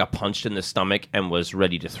felt like I got punched in the stomach and was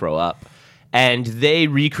ready to throw up, and they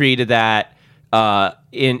recreated that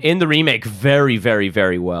in the remake very, very,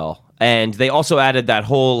 very well. And they also added that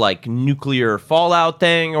whole like nuclear fallout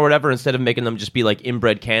thing or whatever. Instead of making them just be like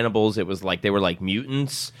inbred cannibals, it was like they were like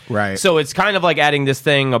mutants. Right. So it's kind of like adding this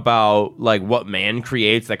thing about like what man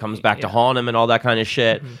creates that comes back to haunt him and all that kind of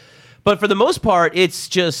shit. Mm-hmm. But for the most part, it's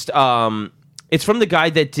just it's from the guy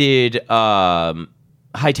that did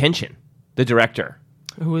High Tension, the director.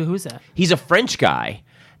 Who's that? He's a French guy.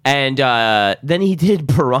 And then he did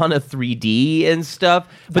Piranha 3D and stuff.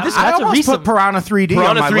 But this I that's a almost recent put Piranha 3D Piranha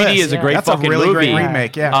on my 3D list. is a great That's fucking a really movie. great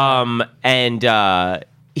remake, yeah. And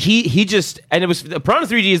he just, and it was Piranha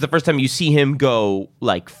 3D is the first time you see him go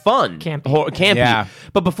like fun, campy. Yeah.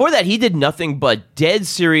 But before that, he did nothing but dead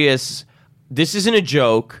serious. This isn't a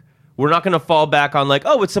joke. We're not going to fall back on like,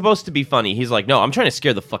 oh, it's supposed to be funny. He's like, no, I'm trying to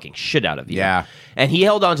scare the fucking shit out of you. Yeah. And he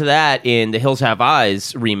held on to that in the Hills Have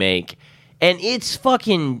Eyes remake. And it's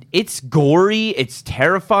gory, it's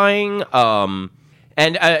terrifying, and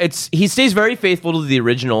he stays very faithful to the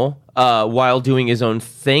original while doing his own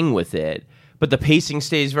thing with it. But the pacing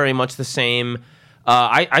stays very much the same.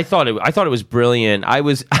 I thought it was brilliant. I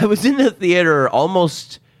was in the theater,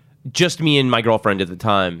 almost just me and my girlfriend at the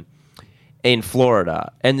time, in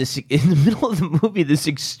Florida, and in the middle of the movie, this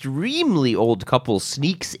extremely old couple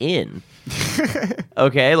sneaks in.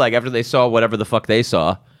 Okay, like after they saw whatever the fuck they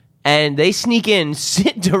saw. And they sneak in,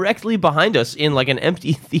 sit directly behind us in like an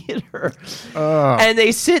empty theater. And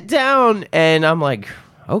they sit down, and I'm like,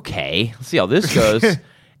 okay, let's see how this goes.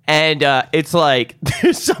 And it's like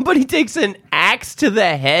somebody takes an axe to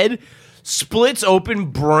the head, splits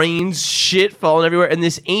open, brains, shit falling everywhere, and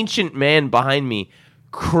this ancient man behind me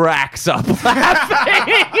cracks up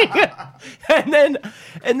laughing. and then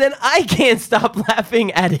I can't stop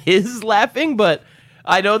laughing at his laughing, but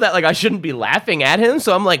I know that like I shouldn't be laughing at him,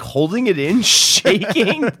 so I'm like holding it in,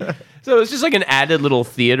 shaking. So it's just like an added little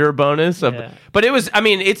theater bonus. But it was, I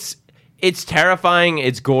mean, it's terrifying,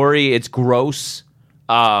 it's gory, it's gross,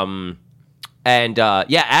 adding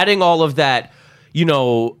all of that,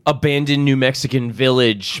 abandoned New Mexican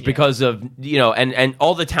village because of and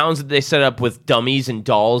all the towns that they set up with dummies and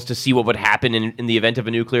dolls to see what would happen in the event of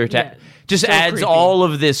a nuclear attack. Just so adds creepy. all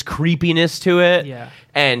of this creepiness to it. Yeah.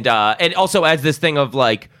 And also adds this thing of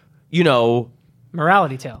like,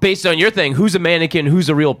 Morality tale. based on your thing, who's a mannequin, who's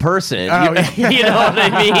a real person? Oh, You know what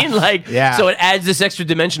I mean? Like, Yeah. so it adds this extra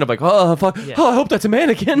dimension of like, oh fuck, oh, I hope that's a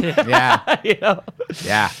mannequin. Yeah. Yeah.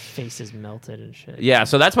 Faces melted and shit. Yeah.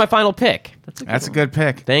 So that's my final pick. That's a good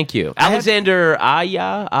pick. Thank you. Alexander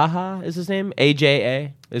Aja is his name.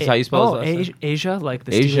 AJA is how you spell his last name. Asia, like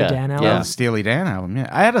the Asia, Steely Dan album. yeah. The Steely Dan album. Yeah,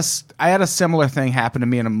 I had a similar thing happen to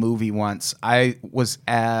me in a movie once. I was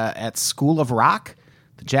at School of Rock,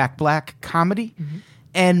 the Jack Black comedy,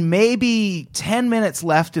 and maybe 10 minutes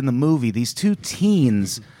left in the movie. These two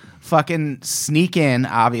teens fucking sneak in,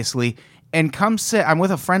 obviously, and come sit. I'm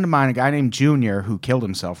with a friend of mine, a guy named Junior, who killed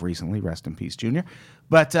himself recently. Rest in peace, Junior.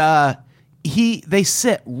 But they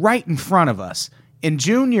sit right in front of us. And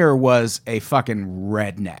Junior was a fucking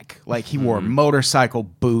redneck. Like, he wore motorcycle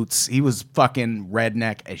boots. He was fucking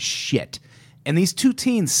redneck as shit. And these two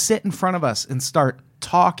teens sit in front of us and start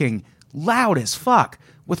talking loud as fuck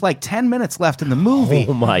with like 10 minutes left in the movie.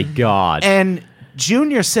 Oh my God. And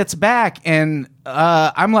Junior sits back and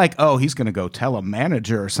I'm like, oh, he's going to go tell a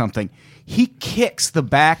manager or something. He kicks the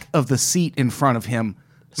back of the seat in front of him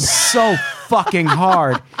so fucking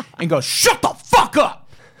hard and goes, shut the fuck up.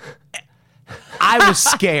 I was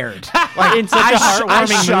scared. Like, In such a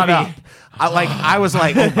heartwarming shut movie. up. I was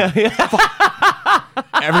like, oh my fuck.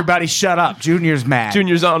 Everybody shut up. Junior's mad.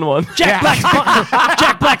 Junior's on one. Jack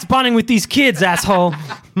Black's bonding with these kids, asshole.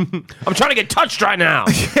 I'm trying to get touched right now.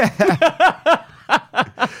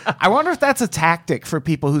 I wonder if that's a tactic for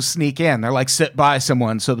people who sneak in. They're like, sit by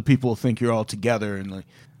someone so the people will think you're all together. And like,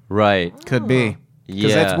 Right. could be.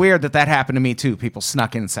 Because Yeah. that's weird that happened to me too. People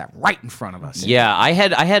snuck in and sat right in front of us. Yeah, I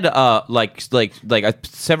had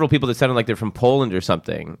several people that sounded like they're from Poland or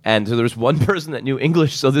something, and so there was one person that knew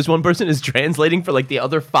English. So this one person is translating for like the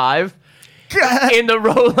other 5 in the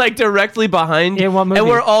row, like directly behind. In what movie? And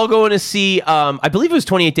we're all going to see. I believe it was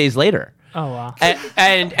 28 Days Later. Oh wow.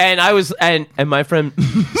 And I was and my friend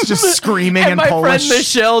Just screaming and in my Polish. friend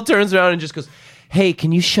Michelle turns around and just goes, "Hey,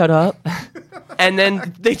 can you shut up?" And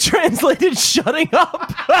then they translated "shutting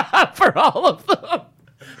up" for all of them.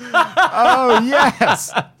 Oh,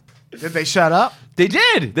 yes. Did they shut up? They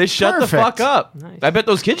did. They shut Perfect. the fuck up. Nice. I bet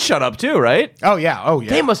those kids shut up too, right? Oh, yeah. Oh, yeah.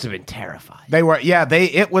 They must have been terrified. They were, yeah,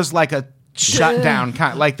 it was like a shutdown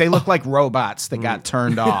kind. Like, they looked like robots that got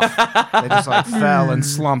turned off. They just like fell and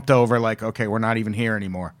slumped over like, okay, we're not even here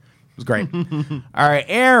anymore. It was great. All right,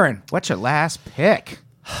 Aaron, what's your last pick?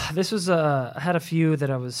 This was I had a few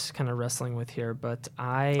that I was kind of wrestling with here, but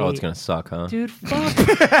I Oh, it's gonna suck, huh? dude,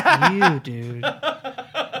 fuck you, dude.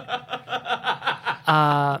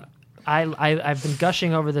 I've been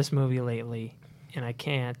gushing over this movie lately, and I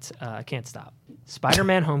can't stop.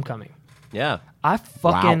 Spider-Man: Homecoming. Yeah. I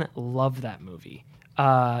fucking love that movie.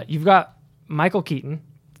 You've got Michael Keaton,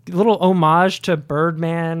 a little homage to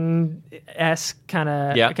Birdman-esque kind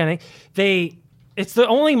of thing. It's the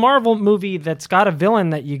only Marvel movie that's got a villain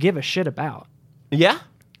that you give a shit about. Yeah.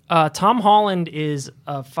 Tom Holland is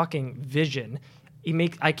a fucking vision.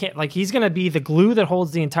 He's gonna be the glue that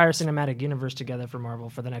holds the entire cinematic universe together for Marvel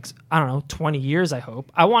for the next, 20 years, I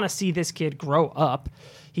hope. I want to see this kid grow up.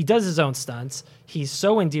 He does his own stunts. He's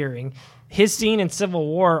so endearing. His scene in Civil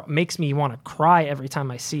War makes me want to cry every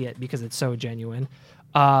time I see it because it's so genuine.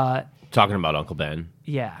 Talking about Uncle Ben.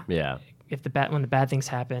 Yeah. Yeah. When the bad things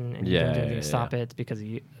happen and you don't do anything to stop it, it's because of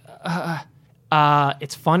you.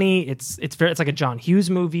 It's funny. It's like a John Hughes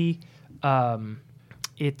movie.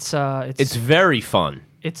 It's very fun.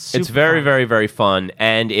 It's very, fun. very, very fun,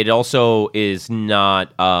 and it also is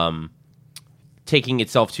not taking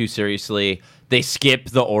itself too seriously. They skip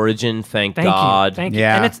the origin, thank God. Thank you.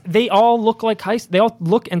 Yeah. And they all look like they all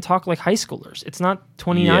look and talk like high schoolers. It's not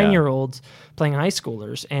 29-year-olds playing high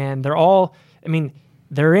schoolers, and they're all. I mean,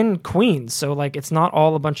 they're in Queens, so like it's not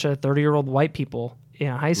all a bunch of 30-year-old white people in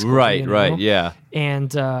a high school. Right, you know? right, yeah.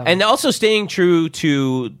 And also staying true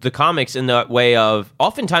to the comics in the way of,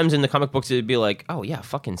 oftentimes in the comic books, it'd be like, oh yeah,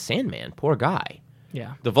 fucking Sandman, poor guy.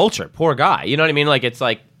 yeah, The Vulture, poor guy. You know what I mean? Like, it's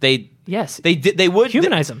like they would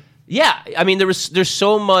humanize them. Yeah, I mean, there's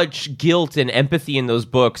so much guilt and empathy in those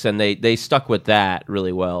books, and they stuck with that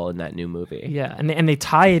really well in that new movie. Yeah, and they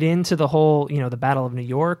tie it into the whole, the Battle of New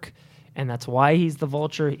York, and that's why he's the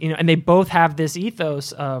Vulture. And they both have this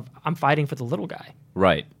ethos of I'm fighting for the little guy.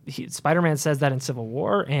 Right. Spider-Man says that in Civil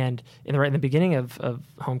War, and right in the beginning of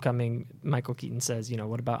Homecoming, Michael Keaton says,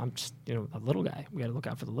 what about I'm just a little guy. We got to look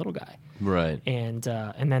out for the little guy. Right. And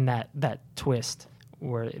then that twist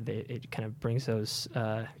where it kind of brings those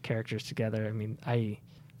characters together. I mean, I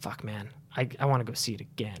want to go see it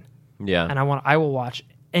again. Yeah. And I will watch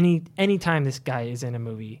any time this guy is in a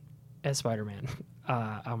movie as Spider-Man.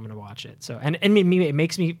 I'm gonna watch it. So and it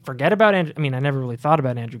makes me forget about Andrew. I mean, I never really thought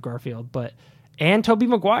about Andrew Garfield, and Tobey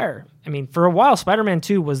Maguire. I mean, for a while, Spider-Man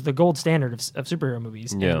 2 was the gold standard of superhero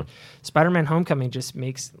movies. Yeah. And Spider-Man: Homecoming just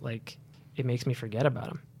makes me forget about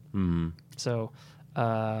him. Mm-hmm. So,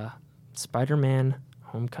 Spider-Man: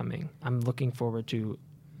 Homecoming. I'm looking forward to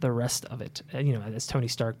the rest of it. As Tony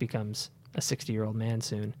Stark becomes a 60-year-old man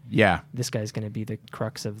soon. Yeah. This guy's going to be the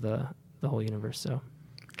crux of the whole universe. So,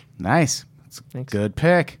 Nice. thanks. Good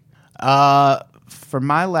pick. For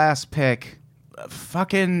my last pick,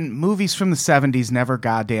 fucking movies from the 70s never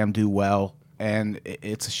goddamn do well. And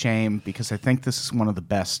it's a shame because I think this is one of the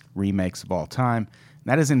best remakes of all time.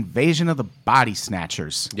 And that is Invasion of the Body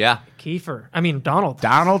Snatchers. Yeah. Donald.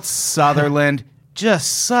 Donald Sutherland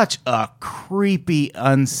just such a creepy,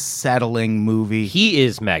 unsettling movie. He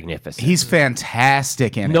is magnificent. He's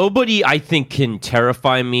fantastic in it. Nobody, I think, can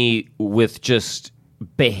terrify me with just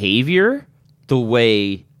behavior the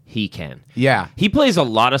way he can. Yeah. He plays a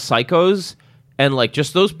lot of psychos, and like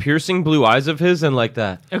just those piercing blue eyes of his, and like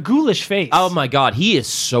that. A ghoulish face. Oh my God, he is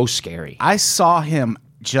so scary. I saw him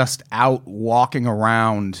just out walking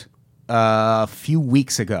around a few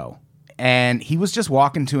weeks ago. And he was just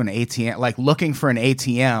walking to an ATM, like looking for an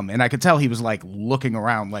ATM. And I could tell he was like looking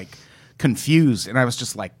around, like confused. And I was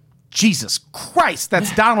just like, Jesus Christ,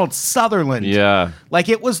 that's Donald Sutherland. Yeah. Like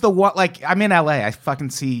it was the one, like I'm in LA. I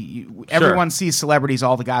fucking see, everyone sees celebrities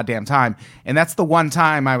all the goddamn time. And that's the one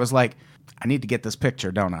time I was like, I need to get this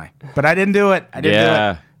picture, don't I? But I didn't do it. I didn't do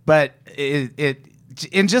it. But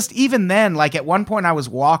and just even then, like at one point I was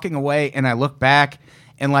walking away and I looked back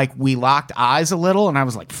and like we locked eyes a little, and I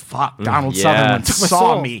was like, "Fuck, Donald Sutherland Took my saw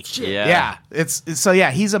soul. me." Shit. Yeah.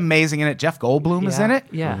 Yeah, he's amazing in it. Jeff Goldblum is in it.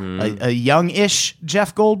 Yeah. A young-ish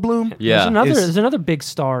Jeff Goldblum. Yeah. There's another big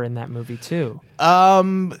star in that movie too.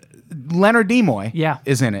 Leonard Nimoy. Yeah.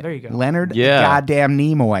 is in it. There you go. Leonard Yeah. goddamn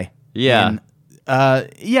Nimoy. Yeah.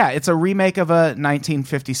 It's a remake of a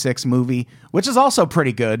 1956 movie, which is also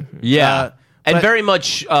pretty good. Yeah. And but- very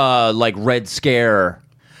much like Red Scare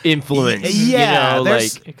influence. Yeah, You know,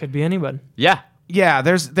 there's- like, It could be anybody. yeah. Yeah,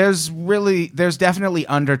 there's definitely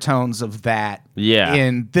undertones of that Yeah.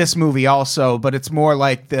 in this movie also, but it's more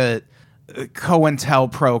like the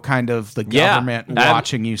COINTELPRO kind of the Yeah. government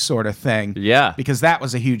watching you sort of thing. Yeah. Because that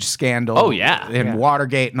was a huge scandal. Oh, yeah. And Yeah.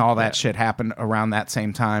 Watergate and all that shit happened around that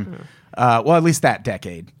same time. Well, at least that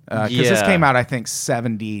decade. Because this Yeah. came out, I think,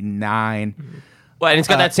 79. Well, and it's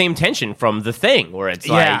got that same tension from The Thing, where it's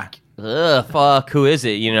Yeah. like, ugh, fuck, who is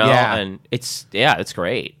it? You know? Yeah. And it's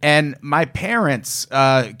great. And my parents,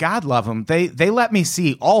 God love them, they let me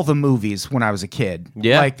see all the movies when I was a kid.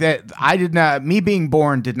 Yeah. like that. I did not. Me being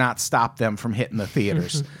born did not stop them from hitting the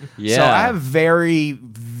theaters. Yeah. So I have very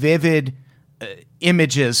vivid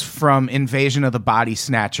images from Invasion of the Body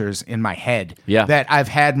Snatchers in my head. Yeah. that I've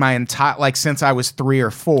had my entire since I was 3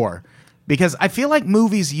 or 4, because I feel like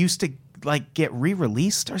movies used to like get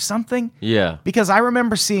re-released or something. Yeah. Because I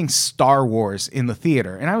remember seeing Star Wars in the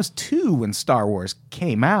theater, and I was 2 when Star Wars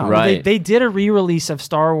came out. Right. They did a re-release of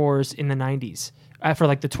Star Wars in the 90s for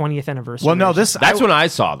like the 20th anniversary. Well, no, or something. That's when I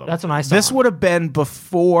saw them. That's when I saw This it. would have been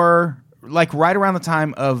before, like right around the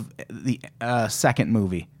time of the second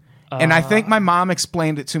movie. And I think my mom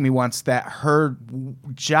explained it to me once that her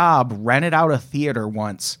job rented out a theater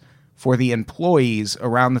once for the employees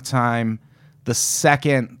around the time the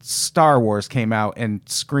second Star Wars came out and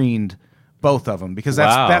screened both of them, because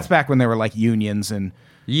Wow. that's back when they were like unions and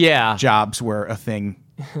Yeah. jobs were a thing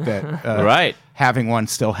that Right. having one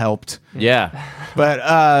still helped. Yeah.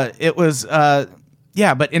 But it was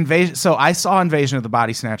but Invasion. So I saw Invasion of the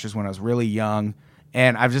Body Snatchers when I was really young,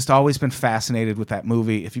 and I've just always been fascinated with that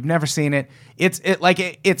movie. If you've never seen it,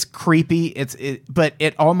 it's creepy. But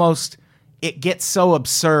it gets so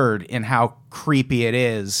absurd in how creepy it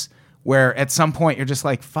is, where at some point you're just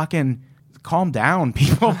like, fucking calm down,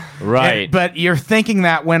 people. Right. But you're thinking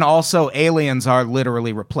that when also aliens are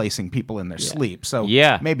literally replacing people in their sleep. So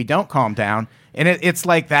Yeah. maybe don't calm down. And it's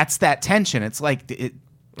like, that's that tension. It's like,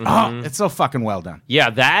 it's so fucking well done. Yeah,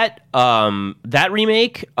 that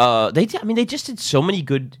remake, they just did so many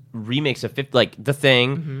good remakes of like The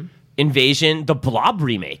Thing, Invasion, the Blob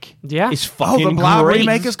remake. Yeah. is Oh, fucking the Blob great.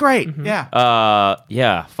 remake is great. Yeah.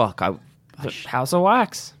 Yeah, fuck, House of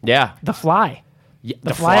Wax. yeah, The Fly. yeah,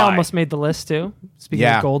 The Fly almost made the list too. Speaking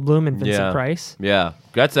Yeah. of Goldblum and Vincent yeah. Price. Yeah,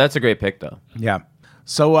 that's a great pick though. Yeah.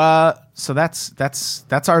 So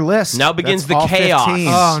that's our list. Now begins That's the all chaos. 15.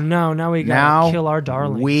 Oh no! Now we gotta Now kill our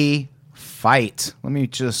darling. we fight. Let me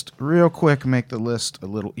just real quick make the list a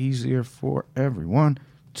little easier for everyone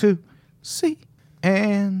to see.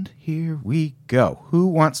 And here we go. Who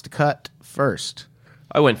wants to cut first?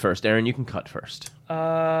 I went first, Aaron. You can cut first.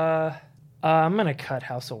 I'm gonna cut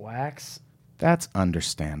House of Wax. That's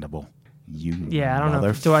understandable. You Yeah, I don't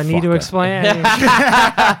know. Do I need to motherfucker. explain?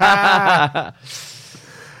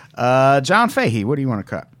 John Fahey, what do you want to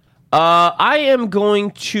cut? I am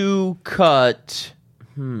going to cut.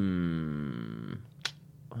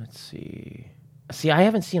 Let's see. See, I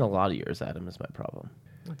haven't seen a lot of yours, Adam. Is my problem.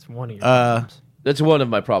 That's one of your problems. That's one of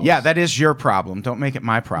my problems. Yeah, that is your problem. Don't make it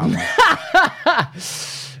my problem.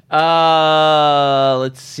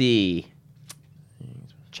 Let's see.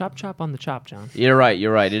 Chop chop on the chop, John. You're right.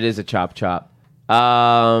 It is a chop chop.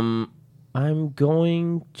 I'm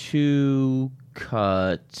going to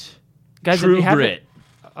cut Guys, if True you haven't- Grit.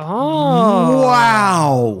 Oh,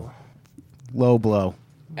 Wow. Low blow.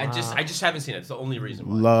 And I just haven't seen it. It's the only reason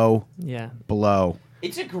why. Low Yeah. blow.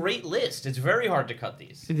 It's a great list. It's very hard to cut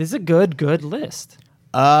these. It is a good list.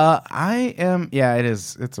 I am. Yeah, it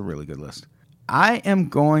is. It's a really good list. I am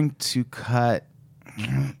going to cut.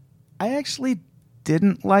 I actually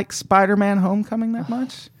didn't like Spider-Man: Homecoming that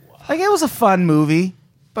much. Like, it was a fun movie,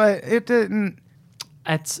 but it didn't.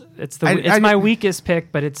 It's I my didn't- weakest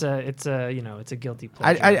pick, but it's a guilty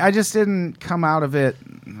pleasure. I just didn't come out of it.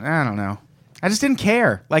 I don't know. I just didn't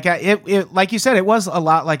care. Like it like you said, it was a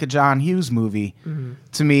lot like a John Hughes movie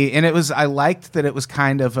to me, and I liked that it was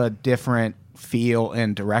kind of a different feel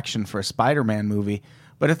and direction for a Spider-Man movie,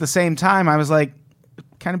 but at the same time, I was like, it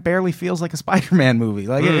kind of barely feels like a Spider-Man movie.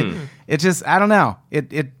 Like it just, I don't know.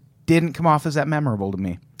 It didn't come off as that memorable to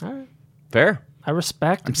me. All right. Fair. I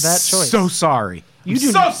respect that choice. So sorry. You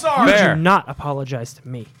do so sorry. You Fair. do not apologize to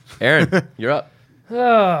me. Aaron, you're up.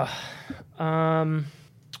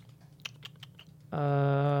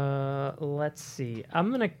 Let's see.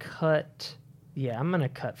 I'm gonna cut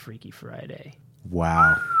Freaky Friday.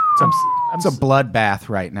 Wow. I'm It's a bloodbath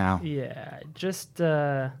right now. Yeah, just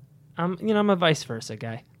I'm a vice versa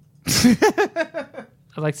guy.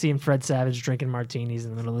 I like seeing Fred Savage drinking martinis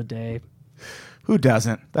in the middle of the day. Who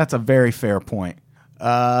doesn't? That's a very fair point.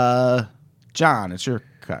 John, it's your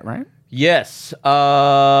cut, right? Yes.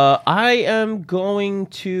 I am going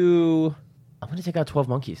to take out 12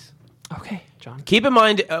 Monkeys. Okay, John. Keep in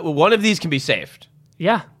mind, one of these can be saved.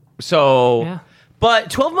 Yeah. So, Yeah. but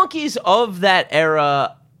 12 Monkeys of that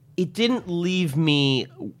era, it didn't leave me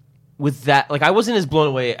with that. Like, I wasn't as blown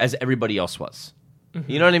away as everybody else was.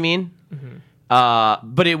 You know what I mean?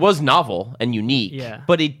 But it was novel and unique. Yeah.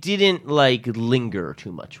 But it didn't like linger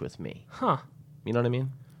too much with me. Huh. You know what I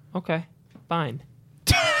mean? Okay. Fine.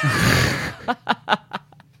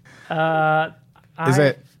 Is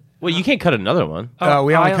it? Well, you can't cut another one. Oh,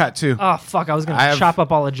 we only cut two. Oh fuck! I was I gonna have- chop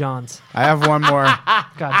up all of John's. I have one more.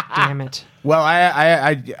 God damn it! Well,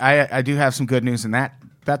 I do have some good news in that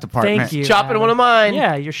department. Thank you. Chopping Adam. one of mine.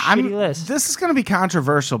 Yeah, your shitty list. This is going to be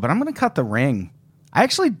controversial, but I'm going to cut The Ring. I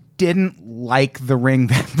actually didn't like The Ring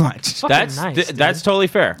that much. Fucking That's nice, dude. that's totally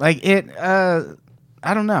fair. Like it, I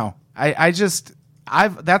don't know.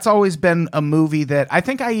 That's always been a movie that I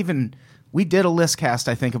think we did a list cast,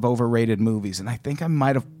 I think, of overrated movies, and I think I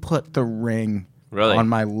might have put The Ring Really? on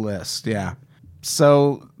my list. Yeah.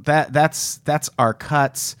 So that's our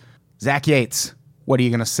cuts. Zach Yates, what are you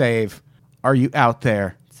going to save? Are you out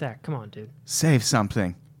there? Zach, come on, dude. Save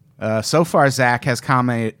something. So far, Zach has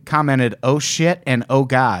commented, "Oh shit" and "Oh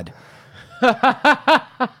god."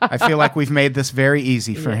 I feel like we've made this very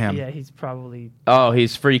easy for him. Yeah, he's probably. Oh,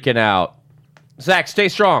 he's freaking out. Zach, stay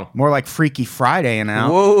strong. More like Freaky Friday and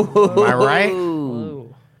out. Whoa. Am I right?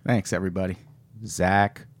 Whoa. Thanks, everybody.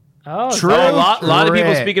 Zach. Oh, True. Oh, a lot of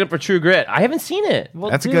people Grit. speaking up for True Grit. I haven't seen it. Well,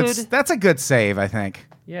 That's dude, a good save, I think.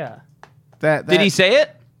 Yeah. That Did he say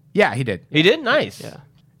it? Yeah, he did. He did? Nice. Yeah.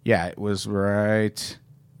 Yeah, it was right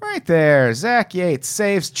there. Zach Yates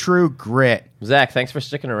saves True Grit. Zach, thanks for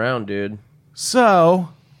sticking around, dude. So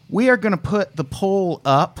we are going to put the poll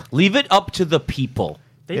up. Leave it up to the people.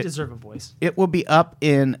 They deserve a voice. It will be up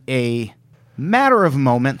in a matter of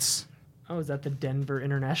moments. Oh, is that the Denver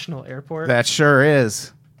International Airport? That sure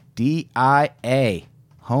is. DIA,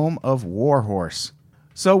 home of Warhorse.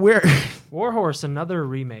 So we're Warhorse, another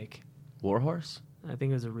remake. Warhorse? I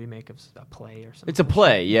think it was a remake of a play or something. It's a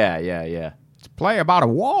play. Yeah. play about a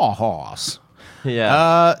warhorse.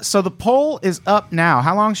 Yeah. So the poll is up now.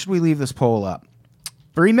 How long should we leave this poll up?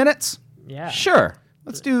 3 minutes? Yeah. Sure.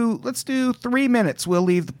 Let's do 3 minutes. We'll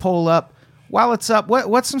leave the poll up. While it's up,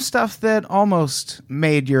 what's some stuff that almost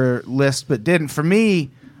made your list but didn't? For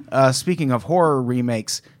me, speaking of horror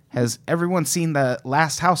remakes, has everyone seen the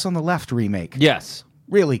Last House on the Left remake? Yes.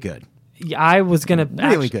 Really good. Yeah, I was gonna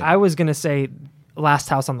Really good. I was gonna say Last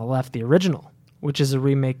House on the Left, the original, which is a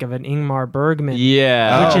remake of an Ingmar Bergman.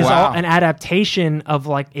 Yeah. Which Oh, is wow. an adaptation of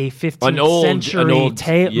like a 15th An old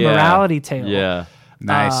century yeah. morality tale. Yeah.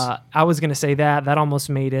 Nice. I was gonna say that almost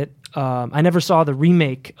made it. I never saw the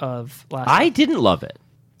remake of Last. I didn't love it.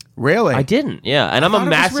 Really? I didn't. Yeah, and I'm a thought it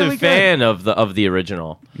was massive really good. fan of the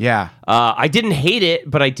original. Yeah. I didn't hate it,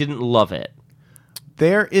 but I didn't love it.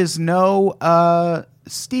 There is no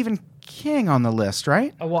Stephen King on the list,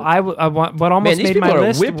 right? Well, what almost Man, these made people my are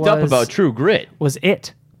list whipped up about True Grit. was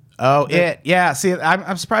It. Oh, It. Yeah. See,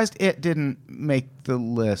 I'm surprised It didn't make the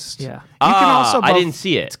list. Yeah. You can also I both- didn't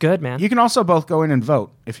see it. It's good, man. You can also both go in and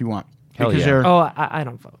vote if you want. Hell Because yeah. you're- Oh, I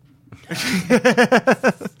don't vote.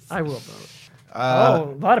 I will vote. A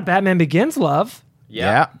lot of Batman Begins love.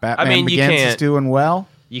 Yeah, Batman I mean, you Begins is can't. doing well.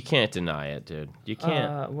 You can't deny it, dude. You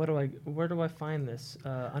can't. Where do I find this?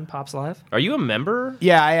 Unpops Live? Are you a member?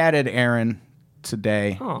 Yeah, I added Aaron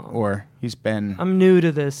today, Oh. or he's been. I'm new to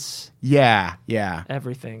this Yeah.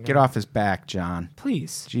 everything. Get off his back, John.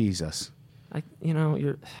 Please. Jesus.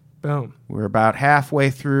 You're... Boom. We're about halfway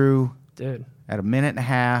through Dude, at a minute and a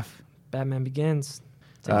half. Batman Begins.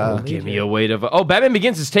 Taking the lead Give me here. a weight of. Oh, Batman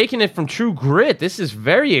Begins is taking it from True Grit. This is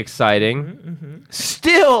very exciting.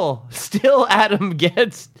 Still, Adam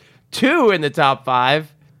gets 2 in the top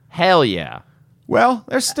 5. Hell yeah. Well,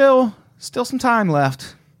 there's still some time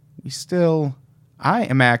left. I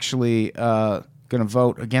am actually going to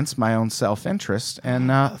vote against my own self-interest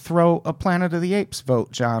and throw a Planet of the Apes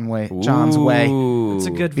vote John's way. It's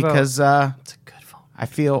a good vote. Because It's a good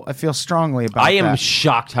vote. I feel strongly about I am that.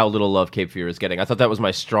 shocked how little love Cape Fear is getting. I thought that was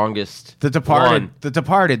my strongest. The Departed. one. The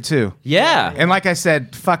Departed too. Yeah. And like I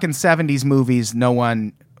said, fucking 70s movies, no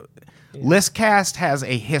one... Listcast has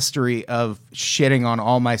a history of shitting on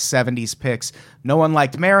all my 70s picks. No one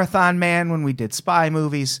liked Marathon Man when we did spy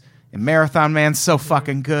movies, and Marathon Man's so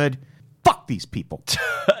fucking good. Fuck these people.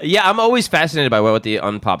 Yeah, I'm always fascinated by what the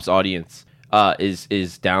Unpops audience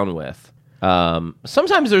is down with.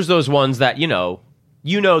 Sometimes there's those ones that, you know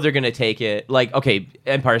they're going to take it. Like, okay,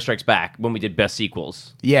 Empire Strikes Back, when we did best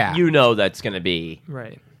sequels. Yeah. You know that's going to be,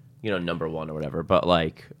 Right. number 1 or whatever. But,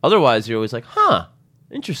 like, otherwise you're always like, huh,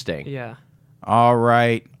 interesting. Yeah. All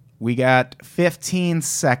right. We got 15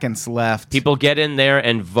 seconds left. People get in there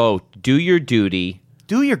and vote. Do your duty.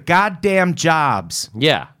 Do your goddamn jobs.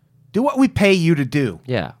 Yeah. Do what we pay you to do.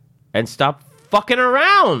 Yeah. And stop fucking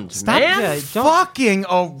around, Stop man. Yeah, don't- fucking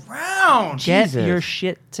around. Get Jesus. your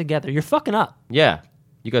shit together. You're fucking up. Yeah.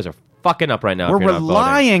 You guys are fucking up right now. We're if you're not voting.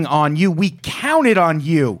 relying on you. We counted on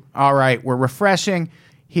you. All right, we're refreshing.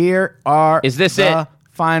 Here are Is this the it?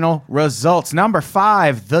 final results. Number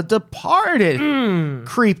 5, The Departed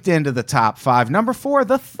creeped into the top 5. Number 4,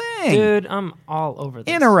 The Thing. Dude, I'm all over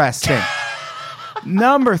this. Interesting.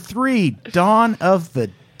 Number 3, Dawn of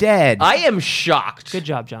the Dead. I am shocked. Good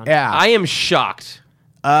job, John. Yeah. I am shocked.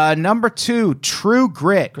 Number 2, True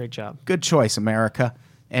Grit. Great job. Good choice, America.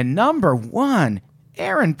 And number 1,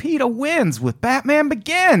 Aaron Pita wins with Batman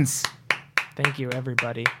Begins. Thank you,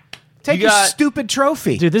 everybody. Take You your got- stupid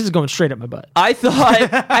trophy. Dude, this is going straight up my butt. I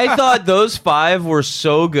thought those 5 were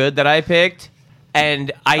so good that I picked,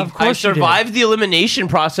 and I Of course you did. survived the elimination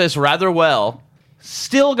process rather well.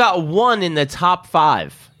 Still got 1 in the top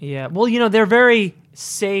 5. Yeah. Well, they're very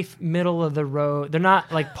safe, middle of the road. They're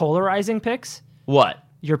not like polarizing picks. What?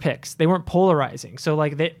 Your picks. They weren't polarizing. So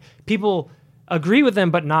like people agree with them,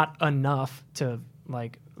 but not enough to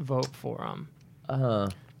like vote for them.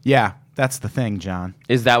 Yeah, that's the thing, John.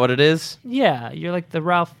 Is that what it is? Yeah, you're like the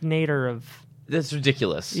Ralph Nader of That's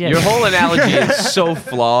ridiculous. Yeah. Your whole analogy is so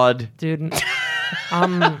flawed. dude.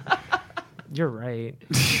 You're right,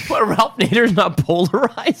 What, Ralph Nader's not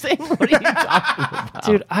polarizing? What are you talking about?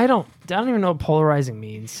 dude. I don't even know what polarizing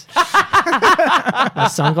means. My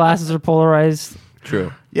sunglasses are polarized.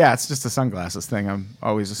 True. Yeah, it's just a sunglasses thing. I'm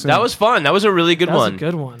always assuming. That was fun. That was a really good That was one. a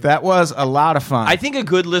good one. That was a lot of fun. I think a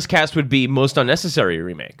good list cast would be most unnecessary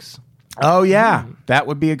remakes. Oh yeah, that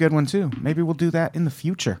would be a good one too. Maybe we'll do that in the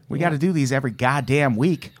future. We got to do these every goddamn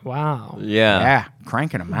week. Wow. Yeah,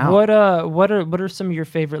 cranking them out. What are some of your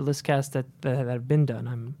favorite list casts that have been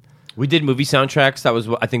done? We did movie soundtracks. That was,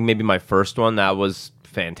 I think, maybe my first one. That was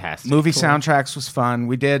fantastic. Movie soundtracks was fun.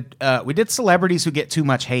 We did celebrities who get too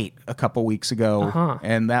much hate a couple weeks ago,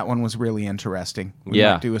 and that one was really interesting. We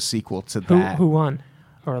Yeah. might do a sequel to Who that. who won,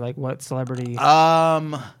 or like what celebrity?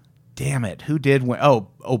 Damn it, who did win? Oh,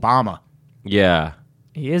 Obama. Yeah.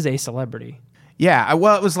 He is a celebrity. Yeah,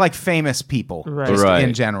 well, it was like famous people, Right. just Right.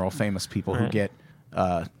 in general, famous people who Right. get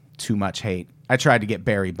too much hate. I tried to get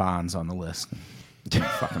Barry Bonds on the list. Didn't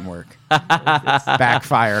fucking work.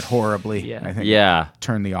 Backfired horribly. Yeah. I think Yeah. it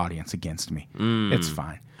turned the audience against me. It's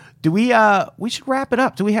fine. Do we should wrap it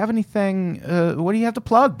up. Do we have anything what do you have to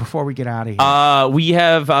plug before we get out of here?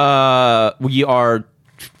 We are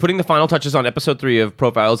putting the final touches on episode 3 of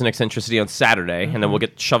Profiles in Eccentricity on Saturday, and then we'll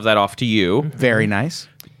shove that off to you. Very nice.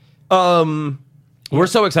 We're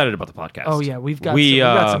so excited about the podcast. Oh yeah, we've got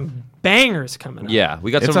some bangers coming up. Yeah,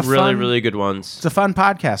 we got It's some a really, fun- really good ones. It's a fun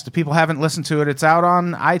podcast. If people haven't listened to it, it's out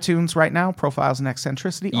on iTunes right now, Profiles in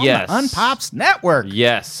Eccentricity on Yes. the Unpops Network.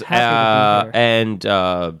 Yes, Happy to be here. and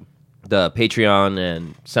the Patreon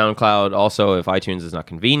and SoundCloud. Also, if iTunes is not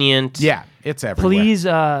convenient. Yeah, it's everywhere. Please,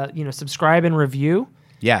 subscribe and review.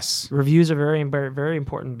 Yes. Reviews are very, very, very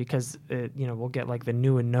important because we'll get like the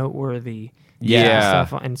new and noteworthy Yeah.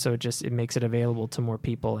 stuff, and so it makes it available to more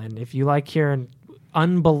people. And if you like hearing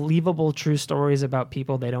unbelievable true stories about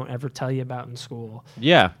people they don't ever tell you about in school.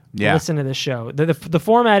 Yeah. Yeah. Listen to the show. The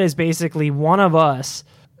format is basically one of us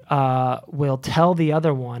will tell the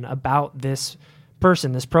other one about this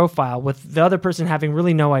person, this profile, with the other person having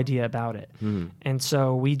really no idea about it. And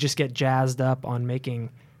so we just get jazzed up on making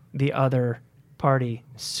the other party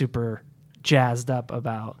super jazzed up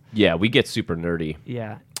about. Yeah, we get super nerdy.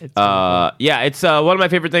 Yeah. It's It's one of my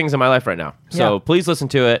favorite things in my life right now. So Yeah. please listen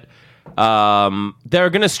to it. They're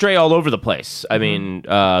going to stray all over the place. I mean,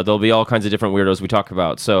 there'll be all kinds of different weirdos we talk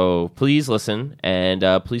about. So please listen and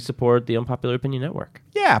please support the Unpopular Opinion Network.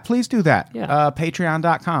 Yeah, please do that. Yeah.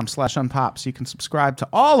 Patreon.com/unpops. You can subscribe to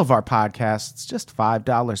all of our podcasts. Just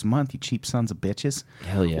 $5 a month, you cheap sons of bitches.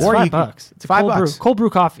 Hell yeah. Or you $5. It's a $5. cold brew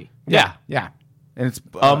coffee. Yeah. Yeah. And it's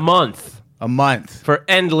A month a month. for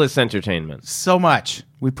endless entertainment. So much.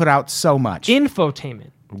 We put out so much.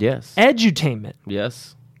 Infotainment. Yes. Edutainment.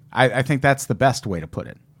 Yes. I think that's the best way to put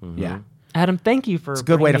it. Yeah. Adam, thank you for It's a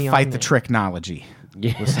good way to bringing me fight on the there. tricknology.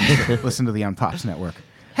 Yeah. Listen to the Unpops Network.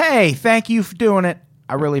 Hey, thank you for doing it.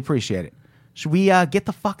 I really appreciate it. Should we get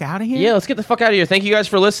the fuck out of here? Yeah, let's get the fuck out of here. Thank you guys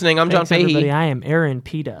for listening. I'm Thanks, John Fahey. everybody. I am Aaron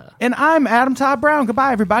Pita. And I'm Adam Todd Brown.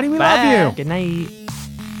 Goodbye, everybody. We love you. Good night.